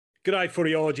G'day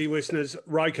Footyology listeners,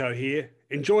 Roko here.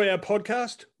 Enjoy our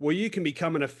podcast where you can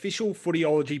become an official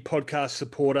Footyology podcast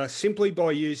supporter simply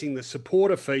by using the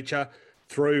supporter feature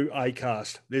through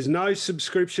Acast. There's no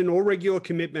subscription or regular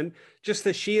commitment, just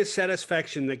the sheer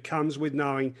satisfaction that comes with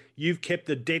knowing you've kept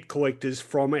the debt collectors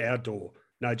from our door.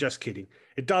 No, just kidding.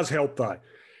 It does help though.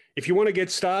 If you want to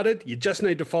get started, you just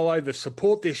need to follow the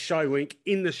support this show link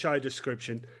in the show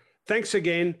description. Thanks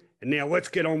again, and now let's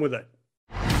get on with it.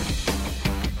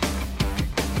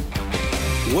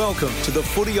 Welcome to the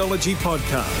Footyology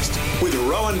Podcast with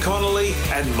Rowan Connolly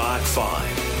and Mark Fine.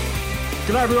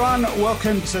 G'day everyone,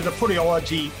 welcome to the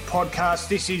Footyology Podcast.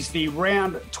 This is the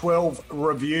Round 12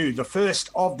 review, the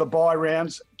first of the bye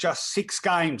rounds, just 6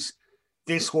 games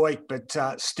this week, but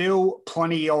still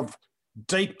plenty of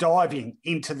deep diving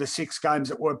into the 6 games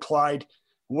that were played.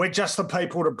 We're just the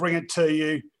people to bring it to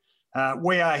you.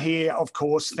 We are here, of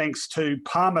course, thanks to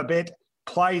PalmerBet.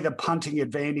 Play the punting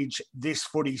advantage this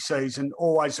footy season.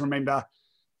 Always remember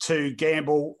to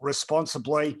gamble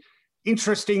responsibly.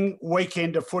 Interesting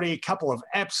weekend of footy, a couple of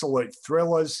absolute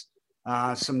thrillers,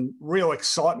 some real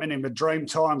excitement in the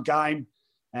Dreamtime game,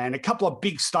 and a couple of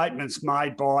big statements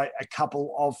made by a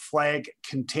couple of flag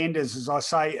contenders. As I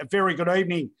say, a very good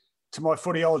evening to my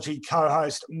Footyology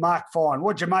co-host, Mark Fine.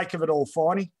 What'd you make of it all,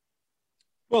 Finey?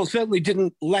 Well, certainly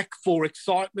didn't lack for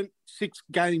excitement, 6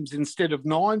 games instead of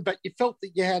 9, but you felt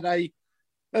that you had a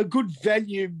good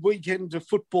value weekend of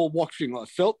football watching, I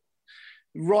felt.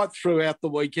 Right throughout the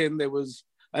weekend, there was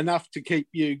enough to keep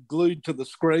you glued to the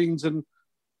screens. And,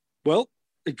 well,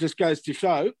 it just goes to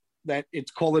show that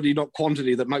it's quality, not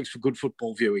quantity, that makes for good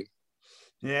football viewing.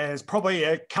 Yeah, there's probably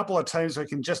a couple of teams we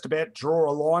can just about draw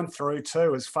a line through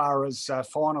too as far as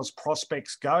finals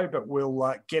prospects go, but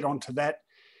we'll get onto that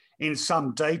in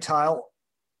some detail.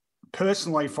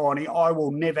 Personally, Finey, I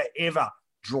will never, ever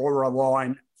draw a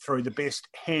line through the best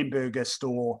hamburger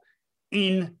store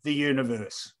in the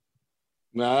universe.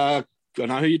 I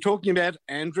know who you're talking about.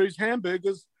 Andrew's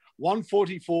Hamburgers,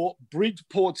 144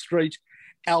 Bridgeport Street,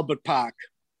 Albert Park.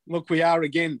 Look, we are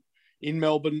again in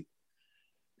Melbourne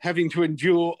having to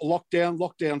endure lockdown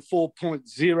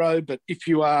 4.0, but if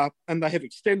you are, and they have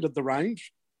extended the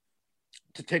range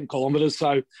to 10 kilometres,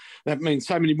 so that means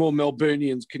so many more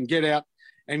Melburnians can get out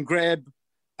and grab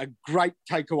a great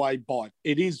takeaway bite.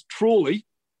 It is truly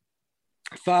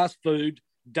fast food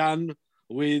done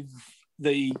with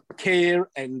the care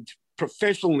and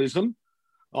professionalism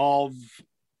of,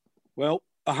 well,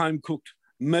 a home-cooked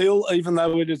meal, even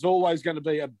though it is always going to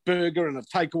be a burger and a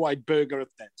takeaway burger at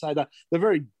that. So the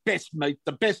very best meat,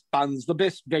 the best buns, the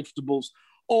best vegetables,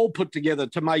 all put together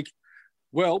to make,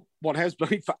 well, what has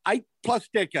been for 8+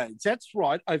 decades. That's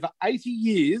right, over 80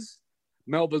 years,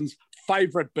 Melbourne's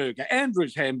favourite burger.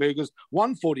 Andrew's Hamburgers,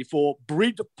 144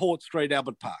 Bridport Street,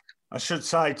 Albert Park. I should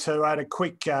say too, I had a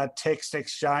quick text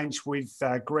exchange with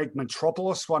Greg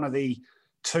Metropolis, one of the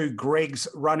 2 Gregs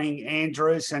running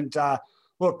Andrews. And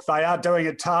look, they are doing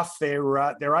it tough. They're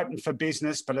open for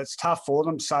business, but it's tough for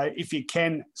them. So if you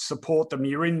can support them,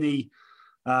 you're in the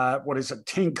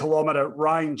 10-kilometre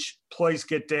range, please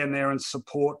get down there and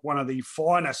support one of the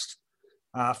finest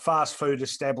fast food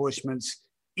establishments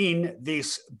in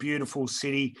this beautiful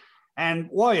city. And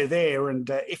while you're there, and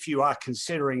if you are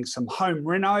considering some home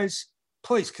renos,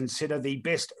 please consider the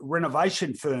best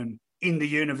renovation firm in the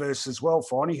universe as well,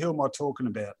 Finey. Who am I talking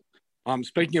about? I'm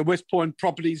speaking of West Point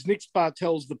Properties. Nick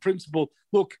Spartel's the principal.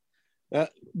 Look,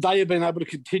 they have been able to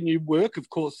continue work. Of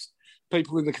course,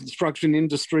 people in the construction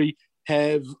industry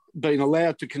have been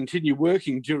allowed to continue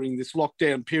working during this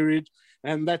lockdown period,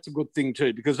 and that's a good thing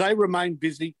too, because they remain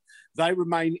busy, they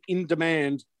remain in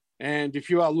demand, and if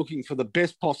you are looking for the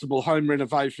best possible home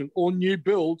renovation or new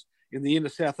build in the inner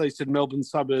southeastern Melbourne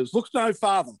suburbs, look no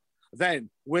farther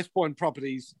than West Point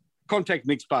Properties. Contact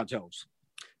Nick Spartels.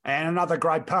 And another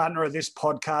great partner of this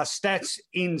podcast, Stats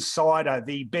Insider,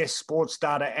 the best sports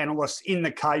data analysts in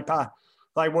the caper.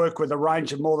 They work with a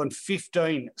range of more than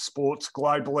 15 sports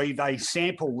globally. They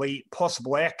sample the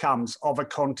possible outcomes of a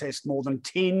contest more than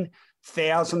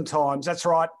 10,000 times. That's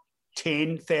right,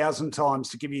 10,000 times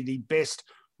to give you the best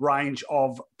range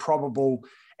of probable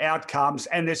outcomes.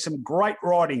 And there's some great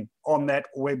writing on that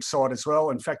website as well.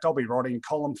 In fact, I'll be writing a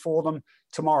column for them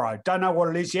tomorrow. Don't know what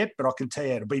it is yet, but I can tell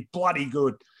you it'll be bloody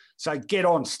good. So get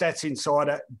on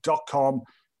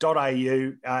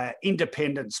statsinsider.com.au,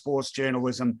 independent sports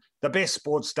journalism, the best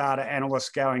sports data analysts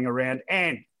going around,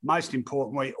 and most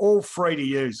importantly, all free to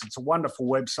use. It's a wonderful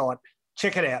website.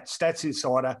 Check it out,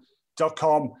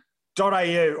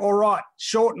 statsinsider.com.au. All right,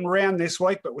 short and round this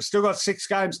week, but we've still got 6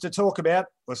 games to talk about.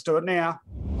 Let's do it now.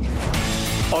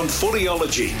 On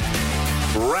Footyology,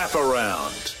 wrap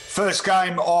around. First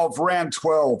game of round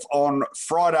 12 on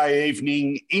Friday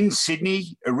evening in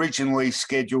Sydney, originally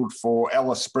scheduled for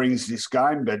Alice Springs this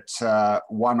game, but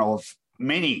one of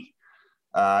many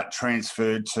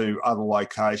transferred to other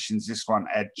locations, this one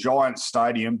at Giant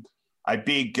Stadium. A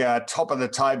big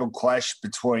top-of-the-table clash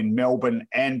between Melbourne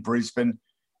and Brisbane,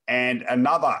 and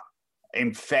another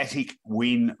emphatic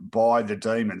win by the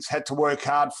Demons. Had to work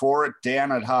hard for it,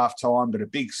 down at half-time, but a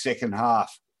big second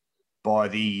half by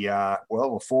the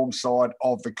form side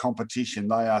of the competition.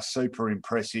 They are super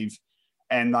impressive,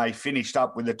 and they finished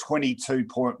up with a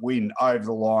 22-point win over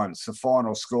the Lions. The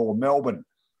final score, Melbourne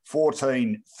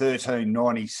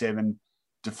 14-13-97,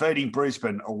 defeating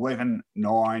Brisbane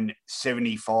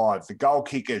 11-9-75. The goal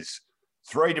kickers,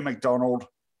 3 to McDonald,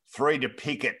 3 to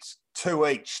Pickett, 2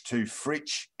 each to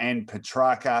Fritsch and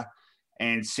Petrarca,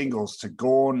 and singles to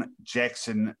Gawn,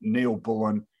 Jackson, Neil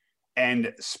Bullen,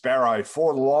 and Sparrow.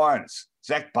 For the Lions,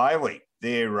 Zach Bailey,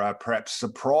 their perhaps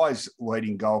surprise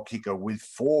leading goal kicker with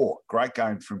 4. Great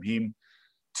game from him.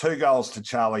 2 goals to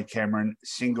Charlie Cameron,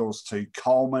 singles to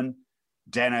Coleman,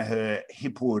 Danaher,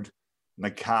 Hipwood,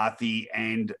 McCarthy,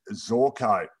 and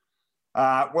Zorko.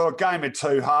 A game of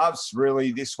 2 halves,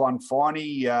 really, this one,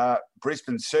 Finey.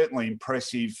 Brisbane certainly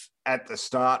impressive at the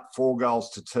start, 4 goals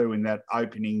to 2 in that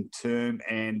opening term,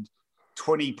 and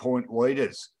 20-point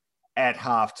leaders at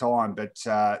half-time. But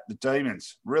the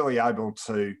Demons really able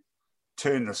to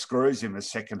turn the screws in the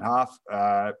second half,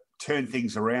 turn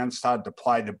things around, started to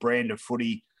play the brand of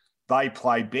footy they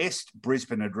play best.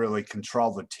 Brisbane had really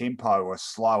controlled the tempo, a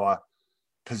slower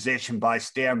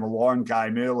possession-based down-the-line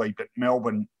game early, but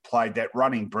Melbourne played that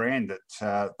running brand that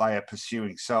they are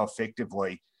pursuing so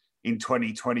effectively in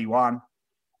 2021.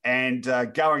 And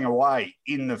going away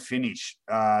in the finish,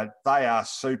 they are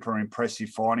super impressive,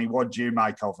 Finey. What do you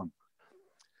make of them?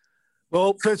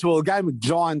 Well, first of all, a game at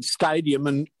Giant Stadium,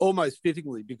 and almost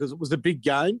fittingly, because it was a big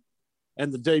game,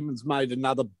 and the Demons made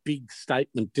another big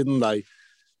statement, didn't they?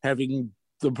 Having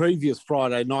the previous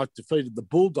Friday night defeated the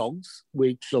Bulldogs,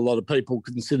 which a lot of people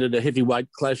considered a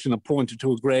heavyweight clash and appointed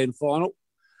to a grand final.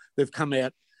 They've come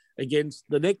out against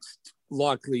the next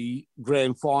likely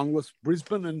grand finalist,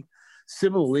 Brisbane, and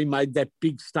similarly made that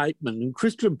big statement. And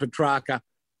Christian Petrarca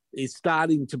is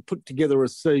starting to put together a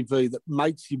CV that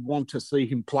makes you want to see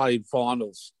him play in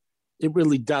finals. It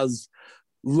really does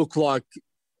look like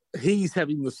he's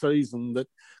having the season that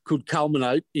could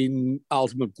culminate in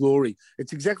ultimate glory.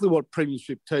 It's exactly what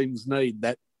premiership teams need,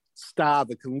 that star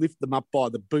that can lift them up by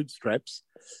the bootstraps.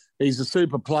 He's a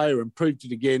super player and proved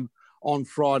it again on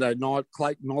Friday night.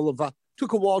 Clayton Oliver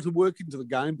took a while to work into the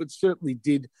game, but certainly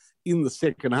did in the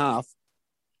second half.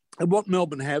 And what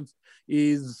Melbourne have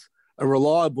is a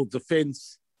reliable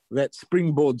defence that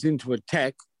springboards into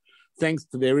attack thanks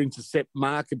to their intercept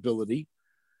mark ability.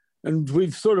 And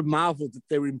we've sort of marvelled at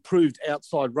their improved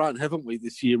outside run, haven't we,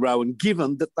 this year, Rowan,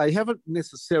 given that they haven't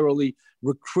necessarily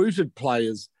recruited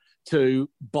players to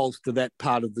bolster that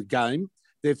part of the game.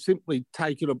 They've simply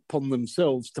taken upon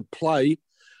themselves to play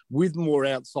with more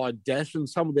outside dash, and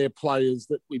some of their players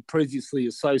that we previously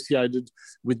associated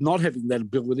with not having that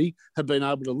ability have been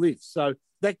able to lift. So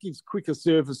that gives quicker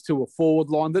service to a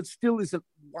forward line that still isn't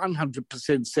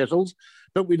 100% settled,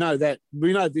 but we know that.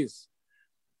 We know this.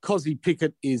 Cozzy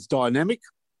Pickett is dynamic.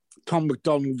 Tom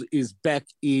McDonald is back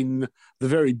in the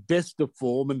very best of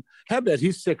form. And how about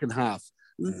his second half?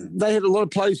 They had a lot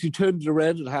of players who turned it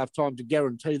around at halftime to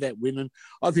guarantee that win. And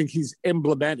I think he's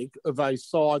emblematic of a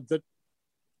side that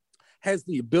has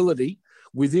the ability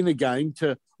within a game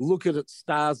to look at its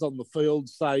stars on the field,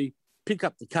 say, pick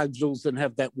up the cudgels and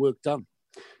have that work done.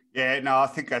 Yeah, no, I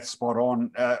think that's spot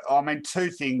on. 2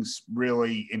 things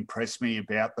really impress me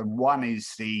about them. One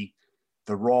is the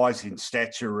rise in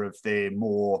stature of their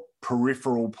more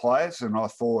peripheral players. And I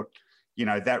thought,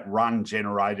 that run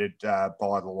generated by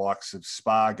the likes of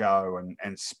Spargo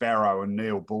and Sparrow and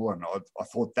Neil Bullen, I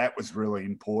thought that was really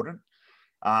important.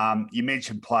 You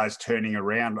mentioned players turning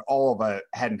around. Oliver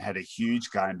hadn't had a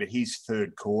huge game, but his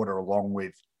third quarter, along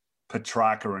with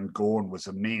Petrarca and Gawn, was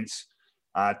immense.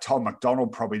 Tom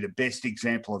McDonald, probably the best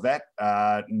example of that.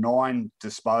 9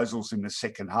 disposals in the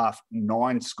second half,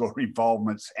 9 score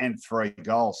involvements and 3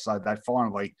 goals. So they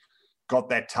finally got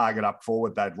that target up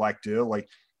forward they'd lacked early.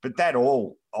 But that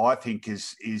all, I think,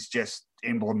 is just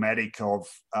emblematic of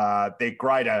their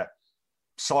greater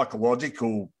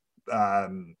psychological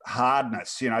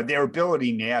hardness. Their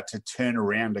ability now to turn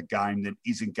around a game that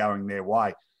isn't going their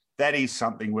way. That is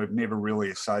something we've never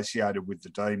really associated with the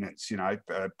Demons.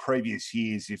 Previous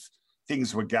years, if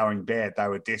things were going bad, they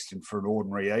were destined for an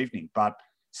ordinary evening. But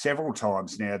several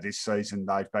times now this season,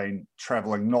 they've been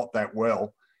travelling not that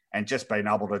well and just been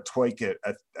able to tweak a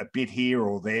bit here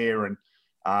or there and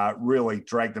really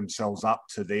drag themselves up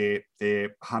to their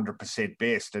 100%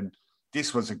 best. And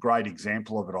this was a great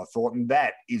example of it, I thought. And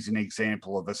that is an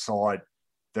example of a side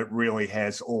that really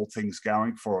has all things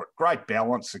going for it. Great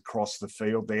balance across the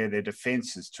field there. Their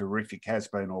defence is terrific, has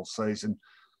been all season.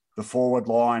 The forward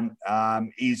line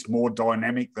is more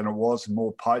dynamic than it was and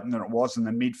more potent than it was. And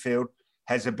the midfield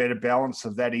has a better balance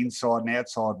of that inside and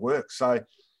outside work. So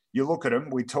you look at them,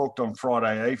 we talked on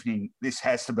Friday evening, this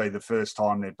has to be the first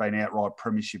time they've been outright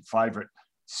premiership favourite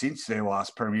since their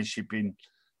last premiership in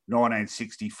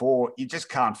 1964. You just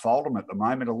can't fold them at the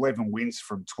moment. 11 wins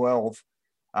from 12.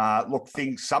 Look,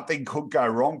 something could go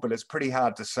wrong, but it's pretty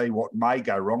hard to see what may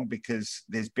go wrong because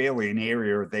there's barely an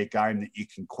area of their game that you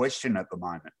can question at the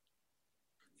moment.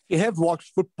 You have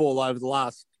watched football over the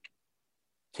last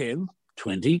 10,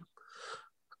 20,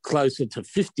 closer to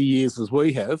 50 years as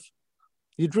we have.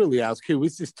 You'd really ask, who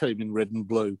is this team in red and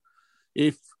blue?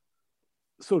 If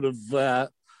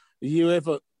you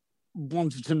ever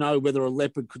wanted to know whether a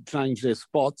leopard could change their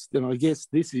spots, then I guess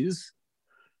this is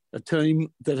a team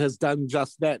that has done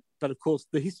just that. But of course,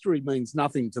 the history means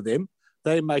nothing to them.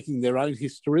 They're making their own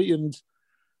history. And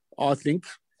I think,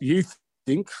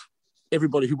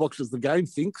 everybody who watches the game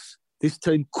thinks this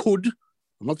team could,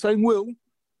 I'm not saying will,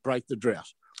 break the drought.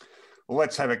 Well,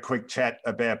 let's have a quick chat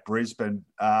about Brisbane.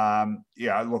 They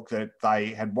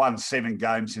had won 7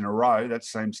 games in a row. That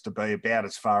seems to be about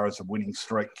as far as a winning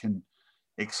streak can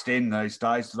extend these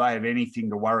days. Do they have anything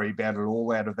to worry about at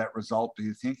all out of that result, do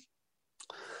you think?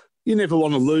 You never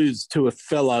want to lose to a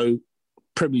fellow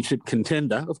premiership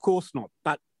contender. Of course not.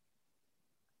 But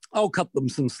I'll cut them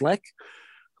some slack.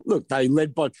 Look, they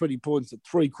led by 20 points at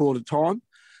three-quarter time.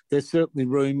 There's certainly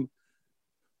room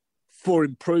for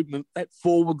improvement. That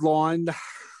forward line,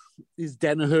 is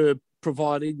Danaher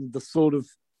providing the sort of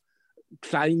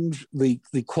change, the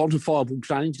quantifiable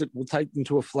change that will take them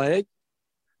to a flag?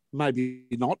 Maybe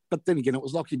not. But then again, it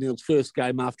was Lachie Neale's first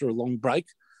game after a long break.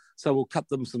 So we'll cut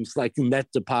them some slack in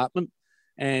that department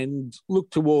and look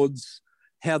towards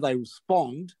how they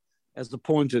respond as a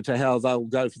pointer to how they'll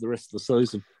go for the rest of the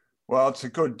season. Well, it's a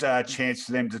good chance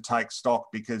for them to take stock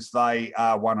because they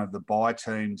are one of the bye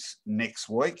teams next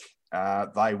week.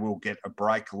 They will get a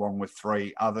break along with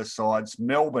 3 other sides.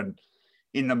 Melbourne,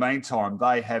 in the meantime,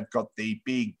 they have got the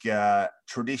big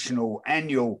traditional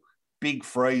annual Big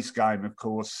Freeze game, of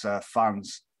course,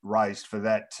 funds raised for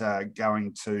that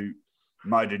going to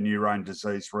motor neurone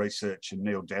disease research, and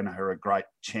Neil Danaher, a great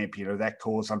champion of that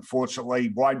cause,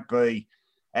 unfortunately won't be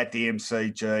at the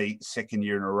MCG second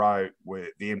year in a row where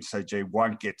the MCG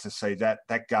won't get to see that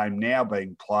game now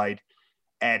being played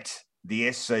at the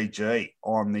SCG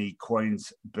on the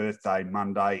Queen's birthday,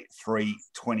 Monday,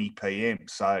 3:20 p.m.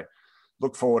 So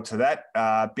look forward to that.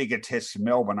 Bigger test for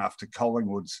Melbourne after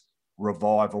Collingwood's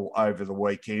revival over the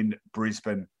weekend,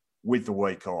 Brisbane with the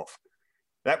week off.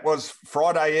 That was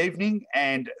Friday evening,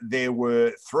 and there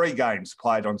were 3 games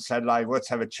played on Saturday. Let's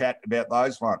have a chat about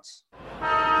those ones.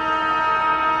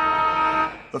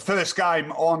 The first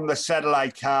game on the Saturday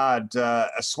card,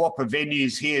 a swap of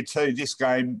venues here too. This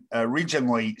game,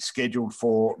 originally scheduled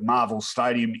for Marvel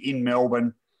Stadium in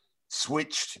Melbourne,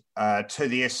 switched to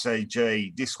the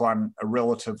SCG. This one, a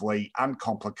relatively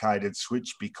uncomplicated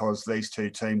switch because these 2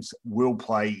 teams will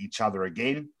play each other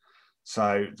again.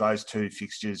 So those 2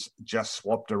 fixtures just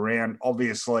swapped around.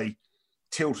 Obviously,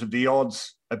 tilted the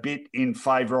odds a bit in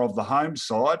favour of the home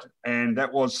side, and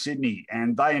that was Sydney.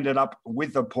 And they ended up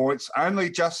with the points, only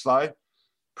just though,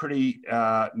 pretty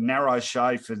narrow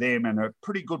shave for them and a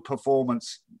pretty good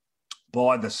performance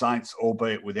by the Saints,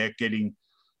 albeit without getting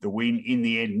the win in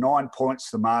the end. 9 points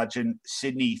the margin.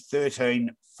 Sydney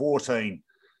 13-14,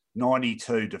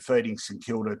 92, defeating St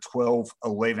Kilda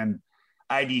 12-11,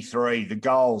 83. The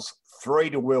goals, 3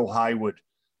 to Will Hayward,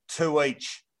 2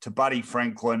 each to Buddy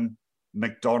Franklin,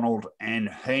 McDonald and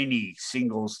Heaney.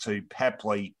 Singles to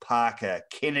Papley, Parker,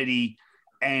 Kennedy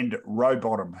and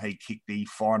Rowbottom. He kicked the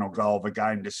final goal of the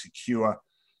game to secure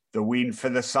the win for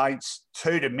the Saints.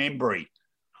 2 to Membry,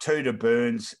 2 to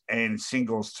Burns and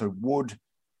singles to Wood,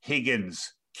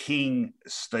 Higgins, King,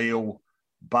 Steele,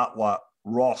 Butler,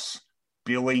 Ross,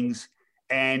 Billings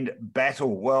and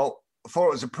Battle. Well, I thought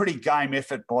it was a pretty game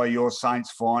effort by your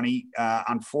Saints, Finey.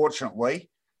 Unfortunately,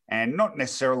 and not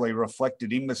necessarily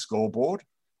reflected in the scoreboard,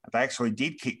 they actually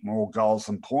did kick more goals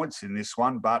than points in this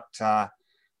one, but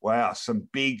wow, some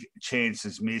big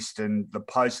chances missed, and the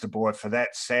poster boy for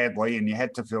that, sadly, and you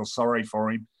had to feel sorry for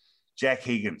him, Jack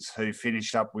Higgins, who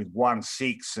finished up with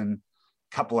 1-6 and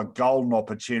a couple of golden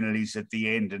opportunities at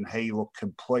the end, and he looked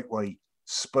completely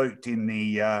spooked in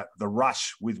the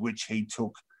rush with which he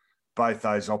took both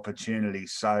those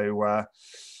opportunities. So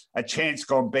a chance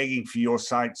gone begging for your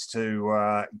Saints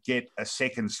to get a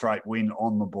second straight win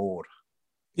on the board.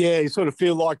 Yeah, you sort of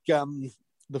feel like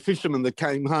the fisherman that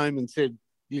came home and said,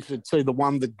 you should see the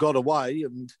one that got away.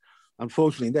 And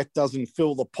unfortunately, that doesn't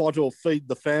fill the pot or feed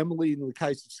the family. In the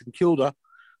case of St Kilda,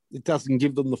 it doesn't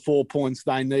give them the 4 points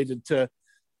they needed to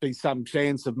be some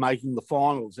chance of making the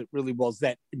finals. It really was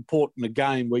that important a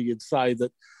game where you'd say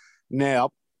that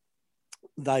now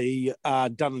they are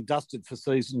done and dusted for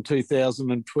season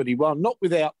 2021, not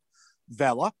without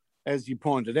valour, as you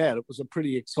pointed out. It was a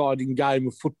pretty exciting game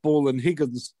of football, and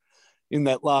Higgins in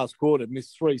that last quarter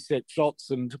missed 3 set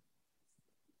shots, and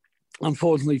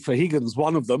unfortunately for Higgins,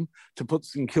 one of them to put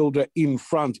St Kilda in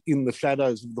front in the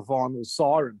shadows of the final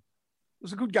siren. It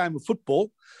was a good game of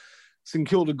football. St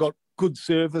Kilda got good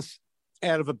service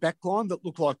out of a backline that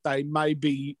looked like they may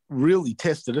be really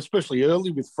tested, especially early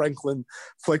with Franklin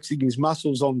flexing his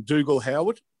muscles on Dougal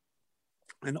Howard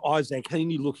and Isaac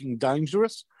Heaney looking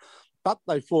dangerous. But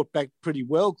they fought back pretty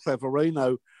well.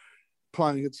 Claverino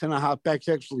playing at centre-half backs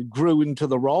actually grew into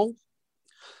the role.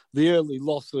 The early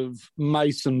loss of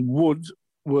Mason Wood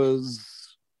was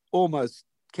almost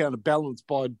counterbalanced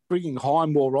by bringing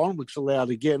Highmore on, which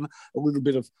allowed, again, a little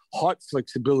bit of height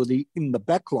flexibility in the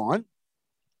back line.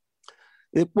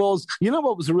 It was, you know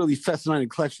what was a really fascinating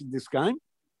clash in this game?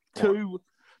 Two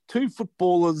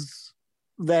footballers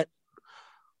that,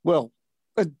 well,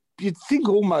 you'd think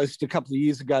almost a couple of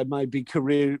years ago maybe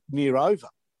career near over.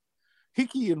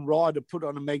 Hickey and Ryder put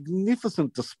on a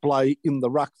magnificent display in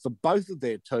the ruck for both of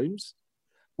their teams.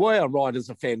 Wow, Ryder's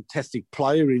a fantastic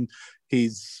player in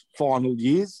his final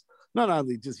years. Not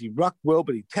only does he ruck well,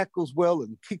 but he tackles well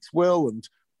and kicks well and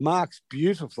marks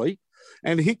beautifully.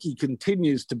 And Hickey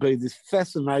continues to be this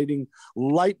fascinating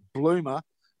late bloomer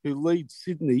who leads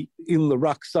Sydney in the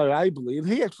ruck so ably. And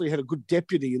he actually had a good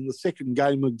deputy in the second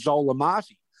game of Joel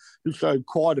Amati, who showed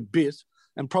quite a bit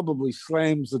and probably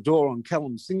slams the door on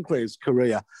Callum Sinclair's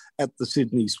career at the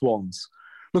Sydney Swans.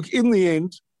 Look, in the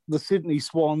end, the Sydney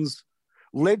Swans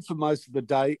led for most of the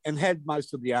day and had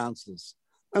most of the answers.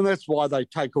 And that's why they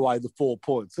take away the 4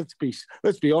 points.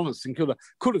 Let's be honest, St Kilda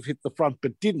could have hit the front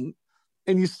but didn't.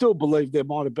 And you still believe there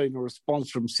might have been a response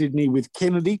from Sydney with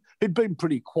Kennedy, who'd been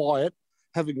pretty quiet,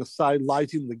 having a say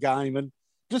late in the game, and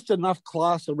just enough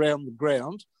class around the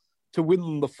ground to win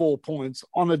them the 4 points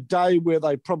on a day where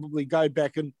they probably go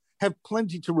back and have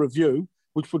plenty to review,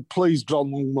 which would please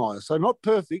John Longmire. So not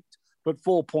perfect, but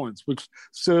 4 points, which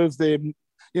serves them,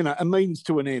 a means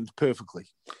to an end perfectly.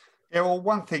 Yeah, well,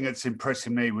 one thing that's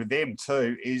impressing me with them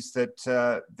too is that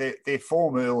their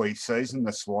form early season,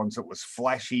 the Swans, it was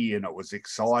flashy and it was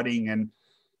exciting. And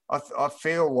I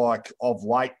feel like of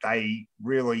late they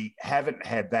really haven't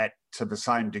had that to the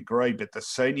same degree, but the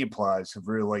senior players have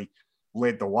really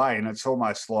led the way. And it's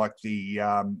almost like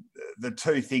the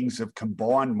two things have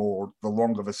combined more the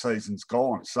longer the season's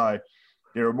gone. So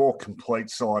they're a more complete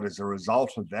side as a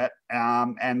result of that.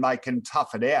 And they can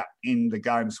tough it out in the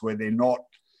games where they're not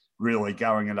really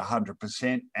going at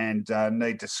 100% and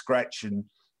need to scratch and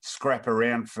scrap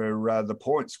around for the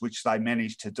points, which they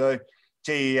managed to do.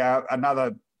 Gee,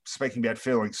 speaking about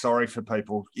feeling sorry for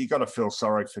people, you got to feel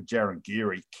sorry for Jaron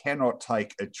Geary. Cannot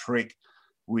take a trick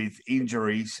with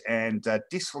injuries and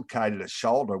dislocated a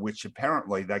shoulder, which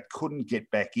apparently they couldn't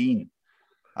get back in.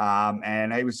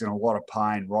 And he was in a lot of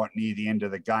pain right near the end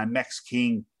of the game. Max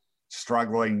King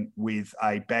struggling with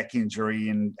a back injury,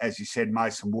 and as you said,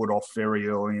 Mason Wood off very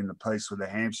early in the piece with a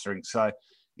hamstring. So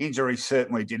injuries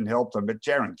certainly didn't help them. But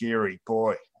Jaron Geary,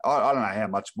 boy, I don't know how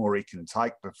much more he can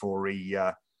take before he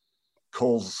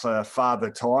calls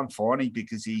Father Time finally,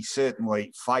 because he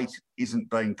certainly, fate isn't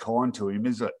being kind to him,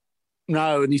 is it?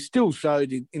 No, and he still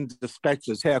showed in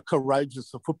dispatches how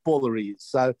courageous a footballer he is.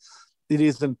 So it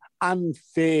is an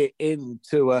unfair end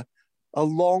to a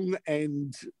long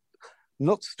and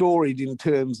not storied in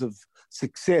terms of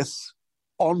success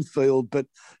on field, but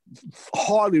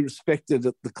highly respected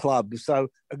at the club. So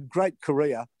a great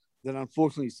career that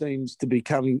unfortunately seems to be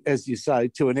coming, as you say,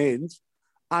 to an end,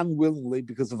 unwillingly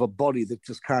because of a body that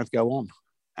just can't go on.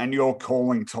 And you're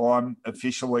calling time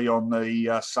officially on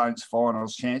the Saints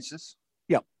finals chances?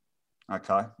 Yep.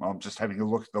 Okay. Well, I'm just having a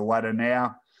look at the ladder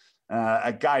now.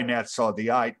 A game outside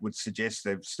the 8 would suggest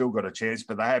they've still got a chance,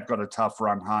 but they have got a tough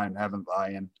run home, haven't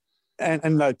they?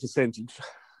 And no percentage.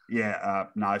 Yeah,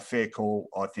 no, fair call,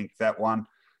 I think, that one.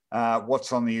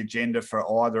 What's on the agenda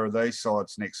for either of these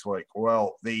sides next week?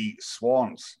 Well, the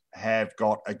Swans have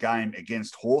got a game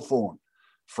against Hawthorn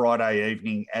Friday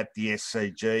evening at the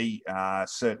SCG.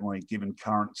 Certainly, given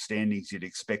current standings, you'd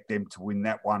expect them to win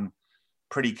that one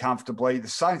pretty comfortably. The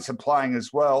Saints are playing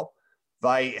as well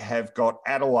they have got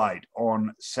Adelaide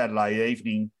on Saturday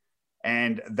evening,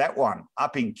 and that one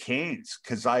up in Cairns,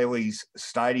 Kazali's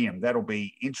Stadium. That'll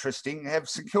be interesting. Have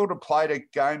St Kilda played a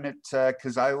game at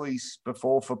Kazali's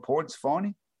before for points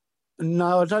finding?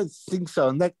 No, I don't think so.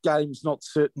 And that game's not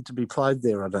certain to be played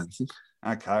there, I don't think.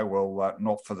 Okay, well,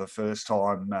 not for the first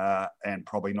time and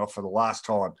probably not for the last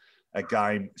time a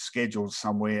game scheduled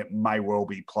somewhere may well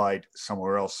be played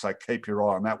somewhere else. So keep your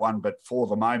eye on that one. But for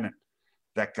the moment,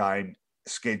 that game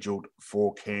scheduled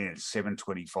for Cairns,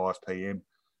 7:25 p.m.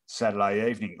 Saturday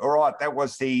evening. All right, that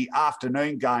was the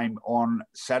afternoon game on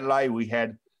Saturday. We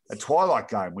had a twilight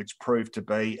game, which proved to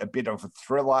be a bit of a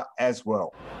thriller as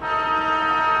well.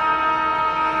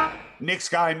 Next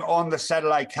game on the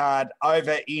Saturday card,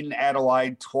 over in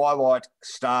Adelaide, twilight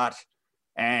start,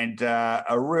 and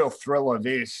a real thriller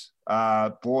this.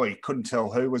 Boy, couldn't tell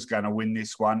who was going to win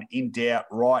this one. In doubt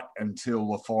right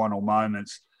until the final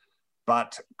moments.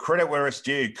 But credit where it's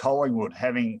due, Collingwood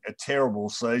having a terrible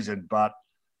season, but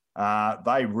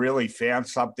they really found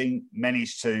something,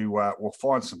 managed to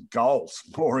find some goals,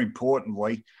 more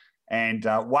importantly. And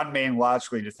one man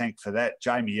largely to thank for that,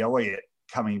 Jamie Elliott,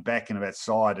 coming back into that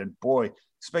side. And boy,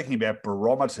 speaking about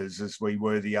barometers, as we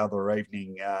were the other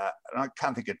evening, I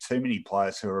can't think of too many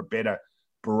players who are a better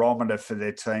barometer for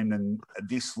their team than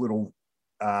this little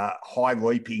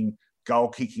high-leaping,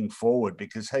 goal-kicking forward,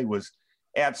 because he was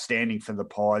outstanding for the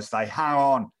Pies. They hung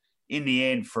on in the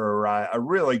end for a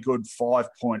really good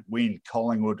 5-point win.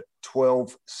 Collingwood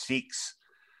 12-6,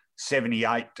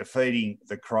 78, defeating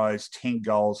the Crows 10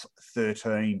 goals,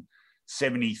 13,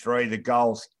 73. The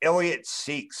goals, Elliott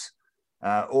 6,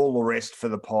 all the rest for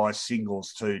the Pies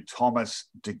singles to Thomas,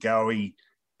 De Goey,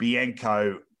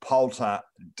 Bianco, Poulter,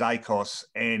 Dacos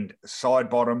and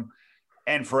Sidebottom.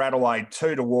 And for Adelaide,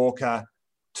 2 to Walker,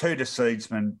 2 to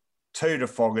Seedsman, 2 to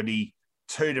Fogarty,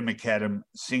 2 to McAdam,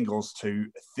 singles to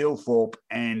Thilthorpe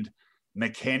and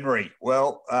McHenry.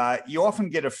 Well, you often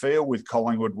get a feel with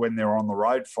Collingwood when they're on the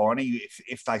road, Finey.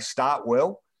 If they start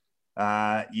well,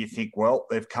 you think, well,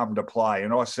 they've come to play.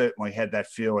 And I certainly had that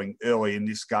feeling early in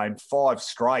this game. 5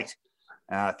 straight.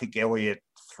 I think Elliott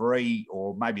 3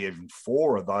 or maybe even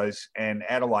 4 of those, and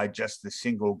Adelaide just the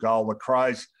single goal. The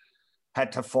Crows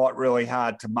had to fight really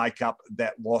hard to make up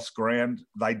that lost ground.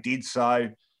 They did so,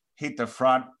 hit the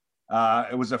front.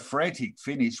 It was a frantic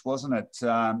finish, wasn't it?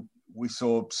 We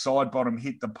saw Sidebottom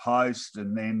hit the post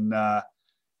and then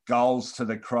goals to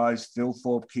the Crows.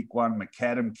 Thilthorpe kick one,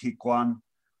 McAdam kick one.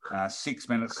 6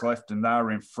 minutes left and they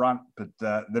were in front, but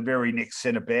the very next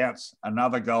centre bounce,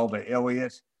 another goal to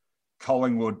Elliott.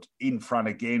 Collingwood in front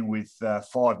again with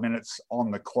 5 minutes on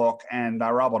the clock, and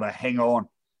they were able to hang on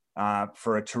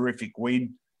for a terrific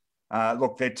win.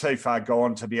 Look, they're too far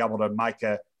gone to be able to make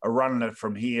a run at it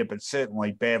from here, but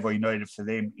certainly badly needed for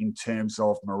them in terms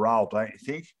of morale, don't you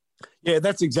think? Yeah,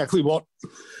 that's exactly what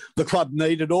the club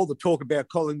needed. All the talk about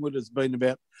Collingwood has been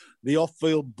about the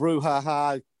off-field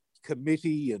brouhaha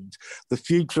committee and the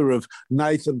future of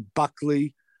Nathan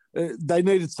Buckley. They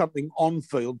needed something on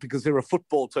field because they're a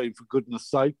football team, for goodness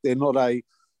sake. They're not a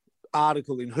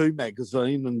article in Who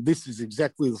magazine, and this is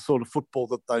exactly the sort of football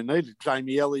that they needed.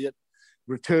 Jamie Elliott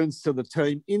returns to the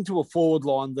team into a forward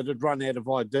line that had run out of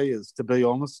ideas, to be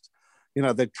honest. You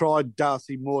know, they tried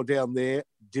Darcy Moore down there,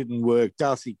 didn't work.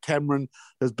 Darcy Cameron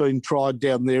has been tried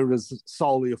down there as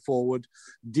solely a forward,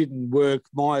 didn't work.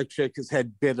 Myercheck has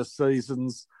had better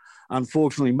seasons.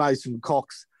 Unfortunately, Mason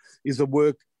Cox is a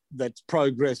work that's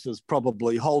progress has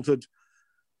probably halted,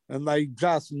 and they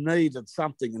just needed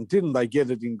something, and didn't they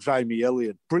get it in Jamie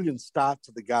Elliott? Brilliant start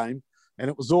to the game, and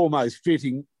it was almost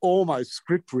fitting, almost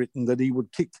script written that he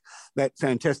would kick that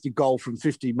fantastic goal from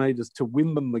 50 metres to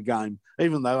win them the game,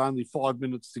 even though only 5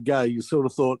 minutes to go. You sort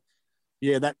of thought,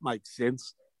 yeah, that makes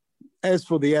sense. As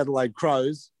for the Adelaide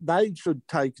Crows, they should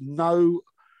take lose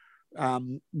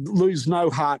no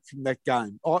heart from that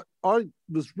game. I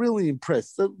was really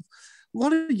impressed. A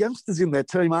lot of youngsters in their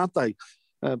team, aren't they?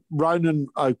 Ronan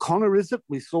O'Connor, is it?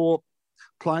 We saw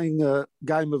playing a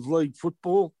game of league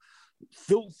football.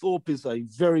 Thilthorpe is a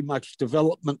very much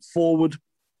development forward.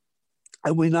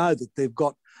 And we know that they've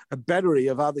got a battery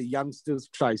of other youngsters,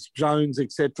 Chase Jones,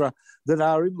 etc., that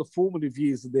are in the formative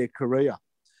years of their career.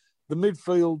 The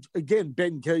midfield, again,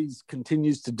 Ben Keys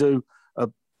continues to do a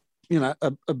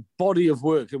body of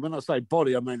work. And when I say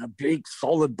body, I mean a big,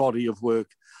 solid body of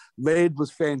work. Laird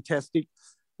was fantastic.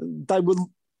 They were,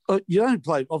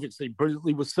 played obviously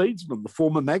brilliantly with Seedsman, the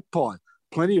former Magpie.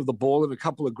 Plenty of the ball and a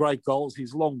couple of great goals.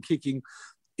 His long kicking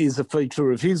is a feature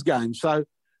of his game. So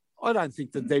I don't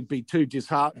think that they'd be too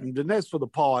disheartened. And as for the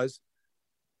Pies,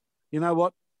 you know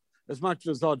what? as much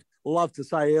as I'd love to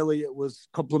say Elliott was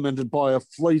complemented by a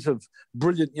fleet of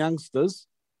brilliant youngsters,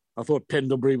 I thought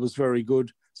Pendlebury was very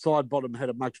good. Sidebottom had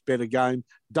a much better game.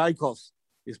 Dacos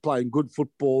is playing good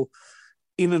football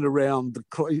in and around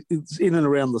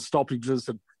the stoppages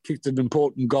and kicked an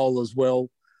important goal as well.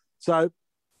 So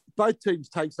both teams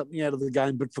take something out of the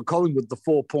game, but for Collingwood, the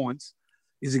 4 points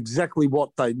is exactly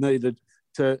what they needed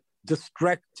to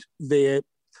distract their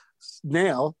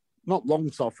now not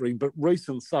long-suffering, but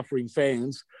recent-suffering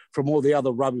fans from all the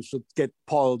other rubbish that get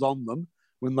piled on them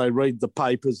when they read the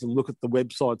papers and look at the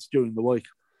websites during the week.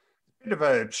 Bit of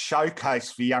a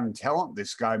showcase for young talent,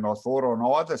 this game, I thought, on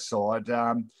either side.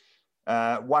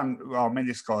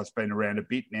 This guy's been around a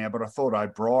bit now, but I thought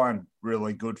O'Brien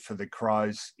really good for the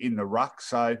Crows in the ruck.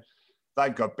 So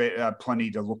they've got plenty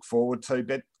to look forward to.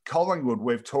 But Collingwood,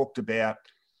 we've talked about,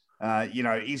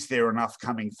 is there enough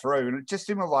coming through? And just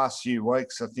in the last few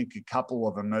weeks, I think a couple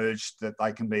have emerged that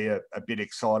they can be a bit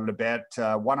excited about.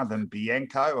 One of them,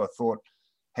 Bianco, I thought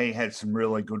he had some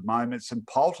really good moments. And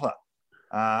Poulter,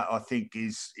 I think,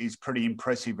 is pretty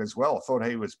impressive as well. I thought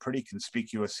he was pretty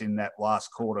conspicuous in that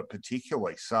last quarter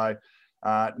particularly. So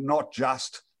not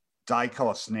just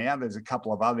Dacos now. There's a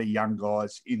couple of other young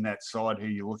guys in that side who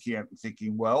you're looking at and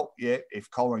thinking, well, yeah, if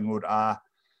Collingwood are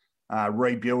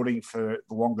rebuilding for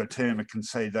the longer term, I can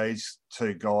see these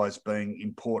two guys being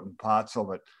important parts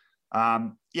of it.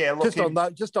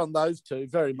 Just on those two,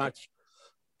 very much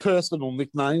personal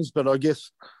nicknames, but I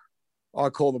guess I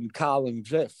call them Carl and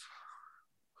Jeff.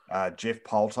 Jeff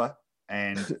Poulter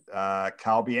and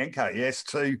Carl Bianco. Yes,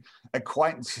 two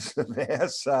acquaintances of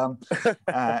ours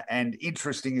and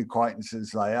interesting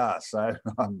acquaintances they are. So,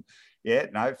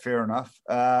 fair enough.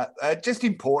 Just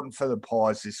important for the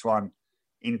Pies, this one,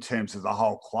 in terms of the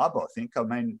whole club, I think. I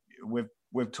mean,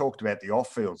 we've talked about the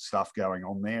off-field stuff going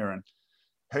on there, and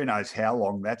who knows how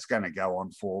long that's going to go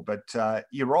on for. But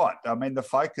you're right. I mean, the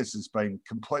focus has been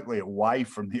completely away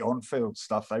from the on-field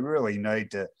stuff. They really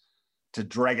need to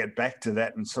drag it back to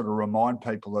that and sort of remind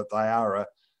people that they are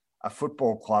a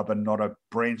football club and not a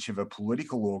branch of a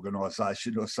political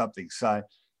organisation or something. So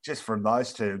just from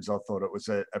those terms, I thought it was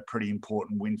a pretty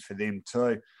important win for them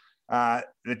too.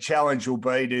 The challenge will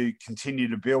be to continue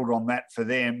to build on that for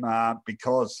them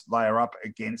because they are up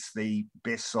against the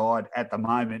best side at the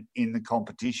moment in the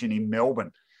competition in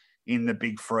Melbourne, in the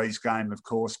big freeze game, of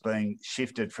course, being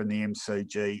shifted from the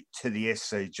MCG to the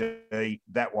SCG.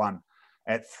 That one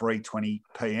at 3:20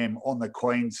 p.m. on the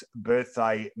Queen's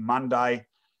birthday Monday.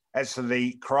 As for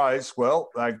the Crows, well,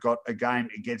 they've got a game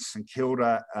against St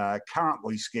Kilda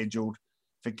currently scheduled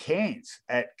for Cairns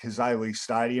at Kazali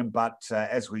Stadium. But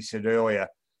as we said earlier,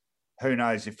 who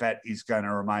knows if that is going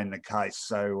to remain the case.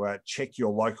 So check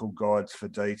your local guides for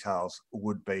details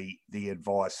would be the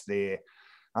advice there.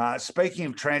 Speaking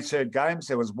of transferred games,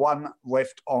 there was one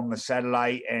left on the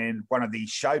Saturday and one of the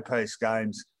showpiece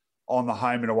games on the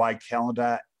home and away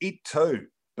calendar, it too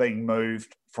being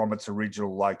moved from its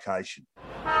original location.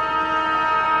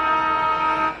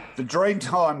 The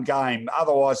Dreamtime game,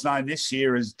 otherwise known this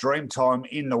year as Dreamtime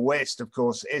in the West, of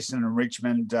course, Essendon and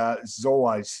Richmond. This is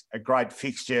always a great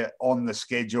fixture on the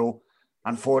schedule.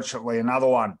 Unfortunately, another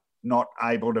one not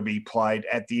able to be played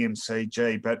at the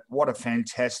MCG, but what a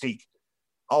fantastic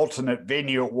alternate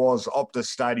venue it was. Optus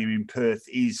Stadium in Perth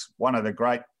is one of the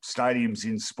great stadiums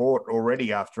in sport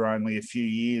already after only a few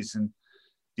years, and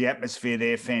the atmosphere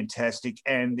there fantastic.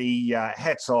 And the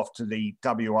hats off to the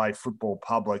WA football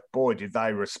public. Boy, did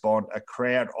they respond. A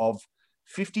crowd of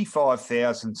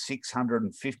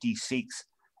 55,656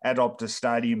 at Optus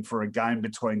Stadium for a game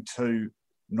between two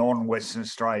non-Western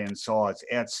Australian sides.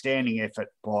 Outstanding effort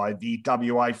by the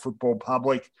WA football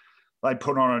public. They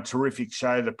put on a terrific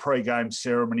show. The pre-game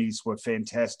ceremonies were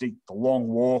fantastic. The long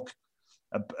walk,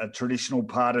 a traditional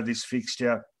part of this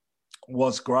fixture,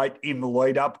 was great in the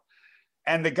lead-up.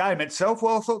 And the game itself,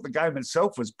 well, I thought the game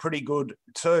itself was pretty good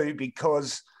too,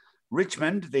 because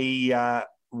Richmond, the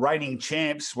reigning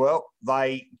champs, well,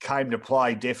 they came to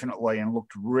play definitely and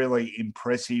looked really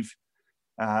impressive,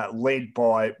 led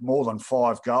by more than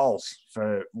 5 goals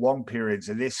for long periods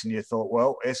of this. And you thought,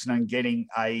 well, Essendon getting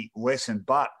a lesson,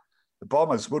 but the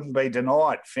Bombers wouldn't be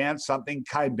denied, found something,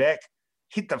 came back,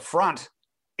 hit the front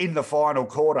in the final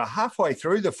quarter, halfway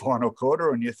through the final quarter,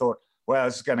 and you thought, wow,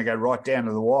 this is going to go right down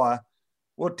to the wire.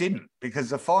 Well, it didn't, because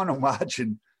the final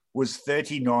margin was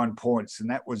 39 points,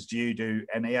 and that was due to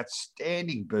an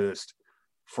outstanding burst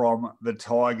from the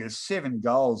Tigers, 7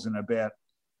 goals in about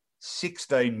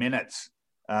 16 minutes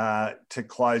to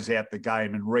close out the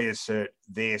game and reassert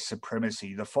their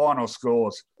supremacy. The final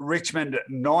scores: Richmond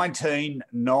 19-9,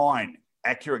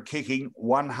 accurate kicking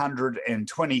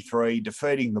 123,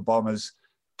 defeating the Bombers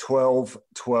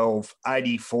 12,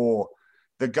 84.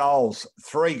 The goals,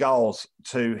 3 goals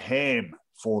to Ham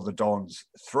for the Dons,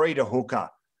 3 to Hooker,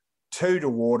 2 to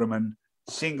Waterman,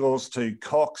 singles to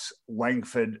Cox,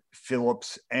 Langford,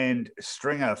 Phillips and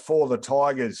Stringer. For the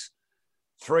Tigers,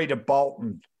 3 to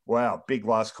Bolton. Wow, big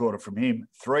last quarter from him.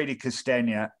 3 to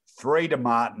Castagna, 3 to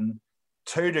Martin,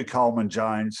 2 to Coleman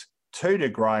Jones, 2 to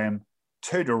Graham,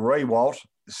 2 to Rewalt,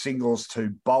 singles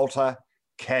to Bolter,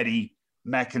 Caddy,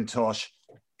 McIntosh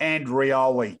and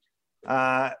Rioli.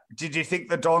 Did you think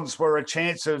the Dons were a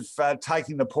chance of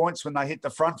taking the points when they hit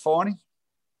the front, Finey?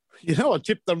 You know, I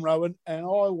tipped them, Rowan, and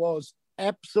I was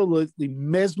absolutely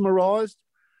mesmerised.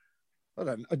 I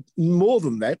don't know, more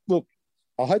than that. Look,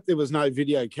 I hope there was no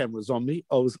video cameras on me.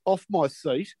 I was off my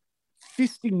seat,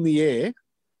 fisting the air,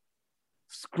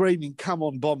 screaming, "Come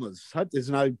on, Bombers." Hope there's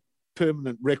no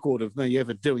permanent record of me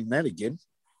ever doing that again.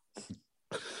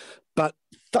 But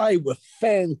they were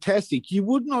fantastic. You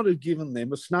would not have given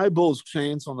them a snowball's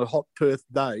chance on a hot Perth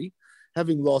day,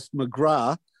 having lost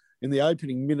McGrath in the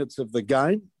opening minutes of the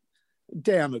game,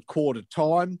 down at quarter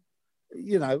time.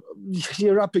 You know,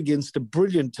 you're up against a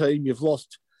brilliant team. You've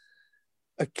lost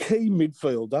a key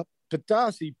midfielder, but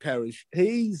Darcy Parish,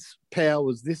 his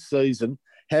powers this season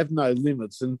have no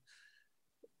limits. And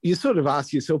you sort of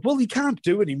ask yourself, well, he can't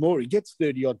do any more. He gets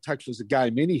 30-odd touches a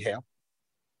game anyhow.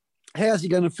 How's he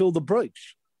going to fill the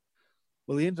breach?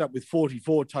 Well, he ended up with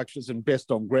 44 touches and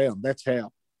best on ground. That's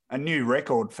how. A new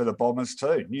record for the Bombers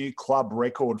too. New club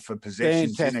record for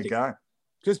possessions in a game.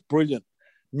 Just brilliant.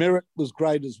 Merritt was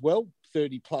great as well,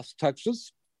 30-plus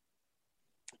touches.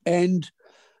 And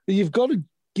you've got to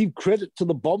give credit to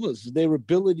the Bombers, their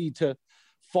ability to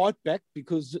fight back,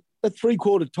 because at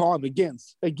three-quarter time, again,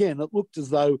 it looked as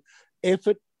though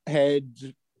effort had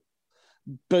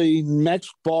been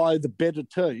matched by the better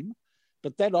team.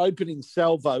 But that opening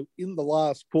salvo in the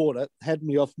last quarter had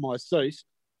me off my seat.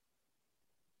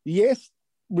 Yes,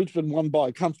 Richmond won by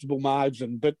a comfortable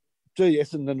margin, but gee,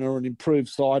 Essendon are an improved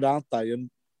side, aren't they?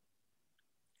 And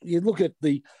you look at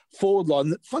the forward line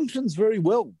that functions very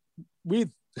well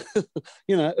with,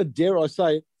 you know, dare I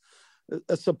say it,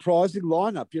 a surprising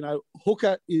lineup. You know,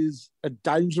 Hooker is a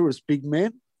dangerous big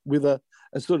man with a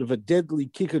sort of a deadly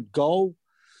kick at goal.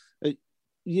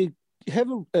 You have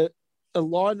a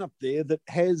lineup there that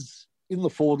has in the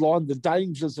forward line the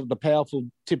dangers of the powerful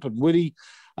Tip and Whitty.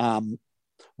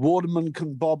 Waterman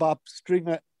can bob up,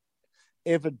 Stringer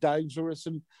ever dangerous.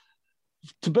 And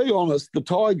to be honest, the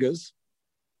Tigers,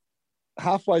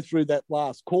 halfway through that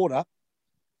last quarter,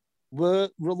 were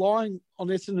relying on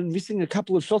Essendon missing a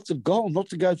couple of shots of goal not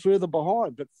to go further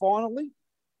behind. But finally,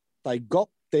 they got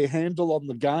their handle on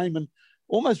the game, and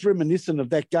almost reminiscent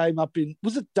of that game up in,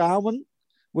 was it Darwin,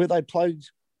 where they played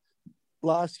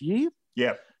last year?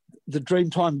 Yeah. The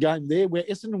Dreamtime game there, where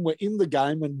Essendon were in the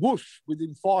game and whoosh,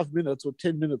 within 5 minutes or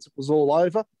 10 minutes, it was all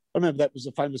over. I remember that was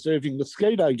the famous Irving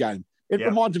Mosquito game. It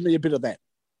reminded me a bit of that.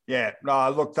 Yeah. No,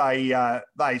 look,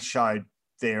 they showed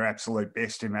their absolute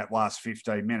best in that last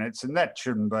 15 minutes, and that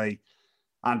shouldn't be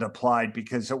underplayed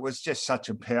because it was just such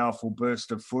a powerful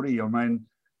burst of footy. I mean,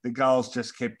 the goals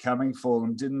just kept coming for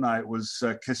them, didn't they? It was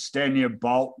Castagna,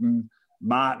 Bolton,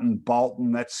 Martin,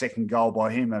 Bolton, that second goal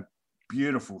by him, a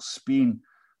beautiful spin.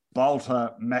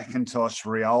 Bolter, McIntosh,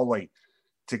 Rioli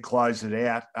to close it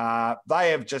out.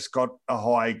 They have just got a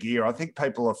higher gear. I think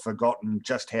people have forgotten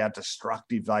just how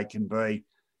destructive they can be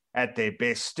at their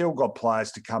best. Still got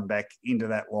players to come back into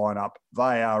that lineup.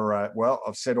 They are, well,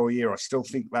 I've said all year, I still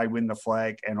think they win the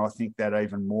flag, and I think that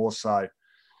even more so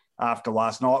after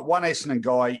last night. One Essendon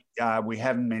guy we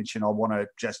haven't mentioned, I want to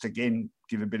just again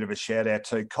give a bit of a shout out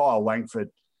to Kyle Langford.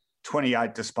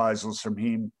 28 disposals from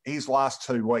him. His last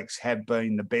 2 weeks have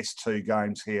been the best 2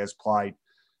 games he has played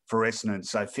for Essendon.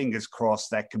 So fingers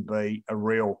crossed that can be a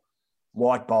real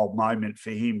light bulb moment for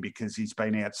him, because he's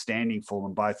been outstanding for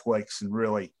them both weeks and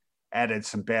really added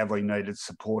some badly needed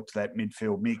support to that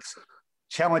midfield mix.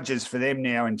 Challenges for them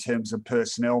now in terms of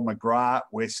personnel. McGrath,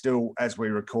 we're still, as we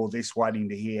record this, waiting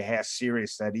to hear how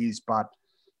serious that is, but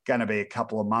going to be a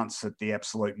couple of months at the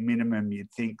absolute minimum,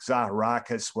 you'd think.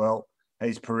 Zaharakis, well,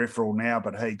 he's peripheral now,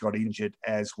 but he got injured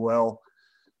as well.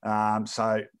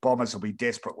 So Bombers will be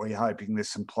desperately hoping there's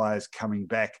some players coming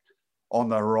back on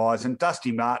the horizon.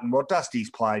 Dusty Martin, well, Dusty's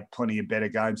played plenty of better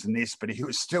games than this, but he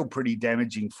was still pretty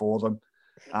damaging for them.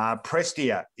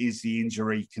 Prestia is the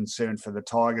injury concern for the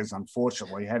Tigers,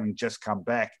 unfortunately. Having just come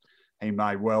back, he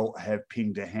may well have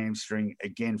pinged a hamstring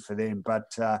again for them.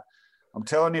 But I'm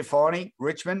telling you, Finey,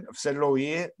 Richmond, I've said it all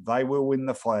year, they will win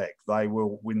the flag. They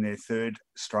will win their 3rd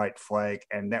straight flag,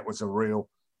 and that was a real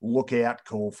lookout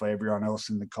call for everyone else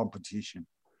in the competition.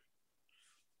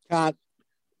 Can't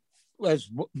as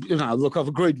you know, look, I've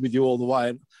agreed with you all the way.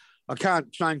 And I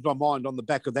can't change my mind on the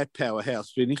back of that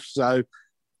powerhouse finish. So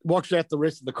watch out the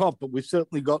rest of the comp. But we've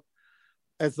certainly got,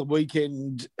 as the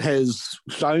weekend has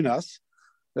shown us,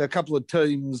 a couple of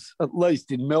teams, at least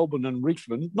in Melbourne and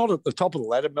Richmond, not at the top of the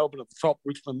ladder, Melbourne at the top,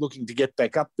 Richmond looking to get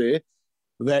back up there,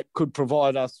 that could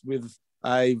provide us with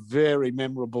a very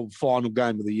memorable final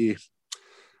game of the year.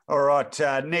 All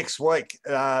right, next week,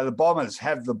 the Bombers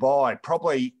have the bye.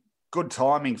 Probably good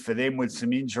timing for them with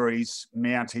some injuries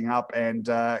mounting up and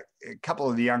a couple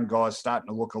of the young guys starting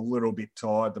to look a little bit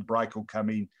tired. The break will come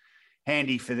in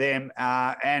handy for them.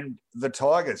 And the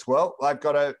Tigers, well, they've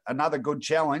got another good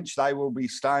challenge. They will be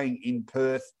staying in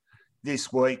Perth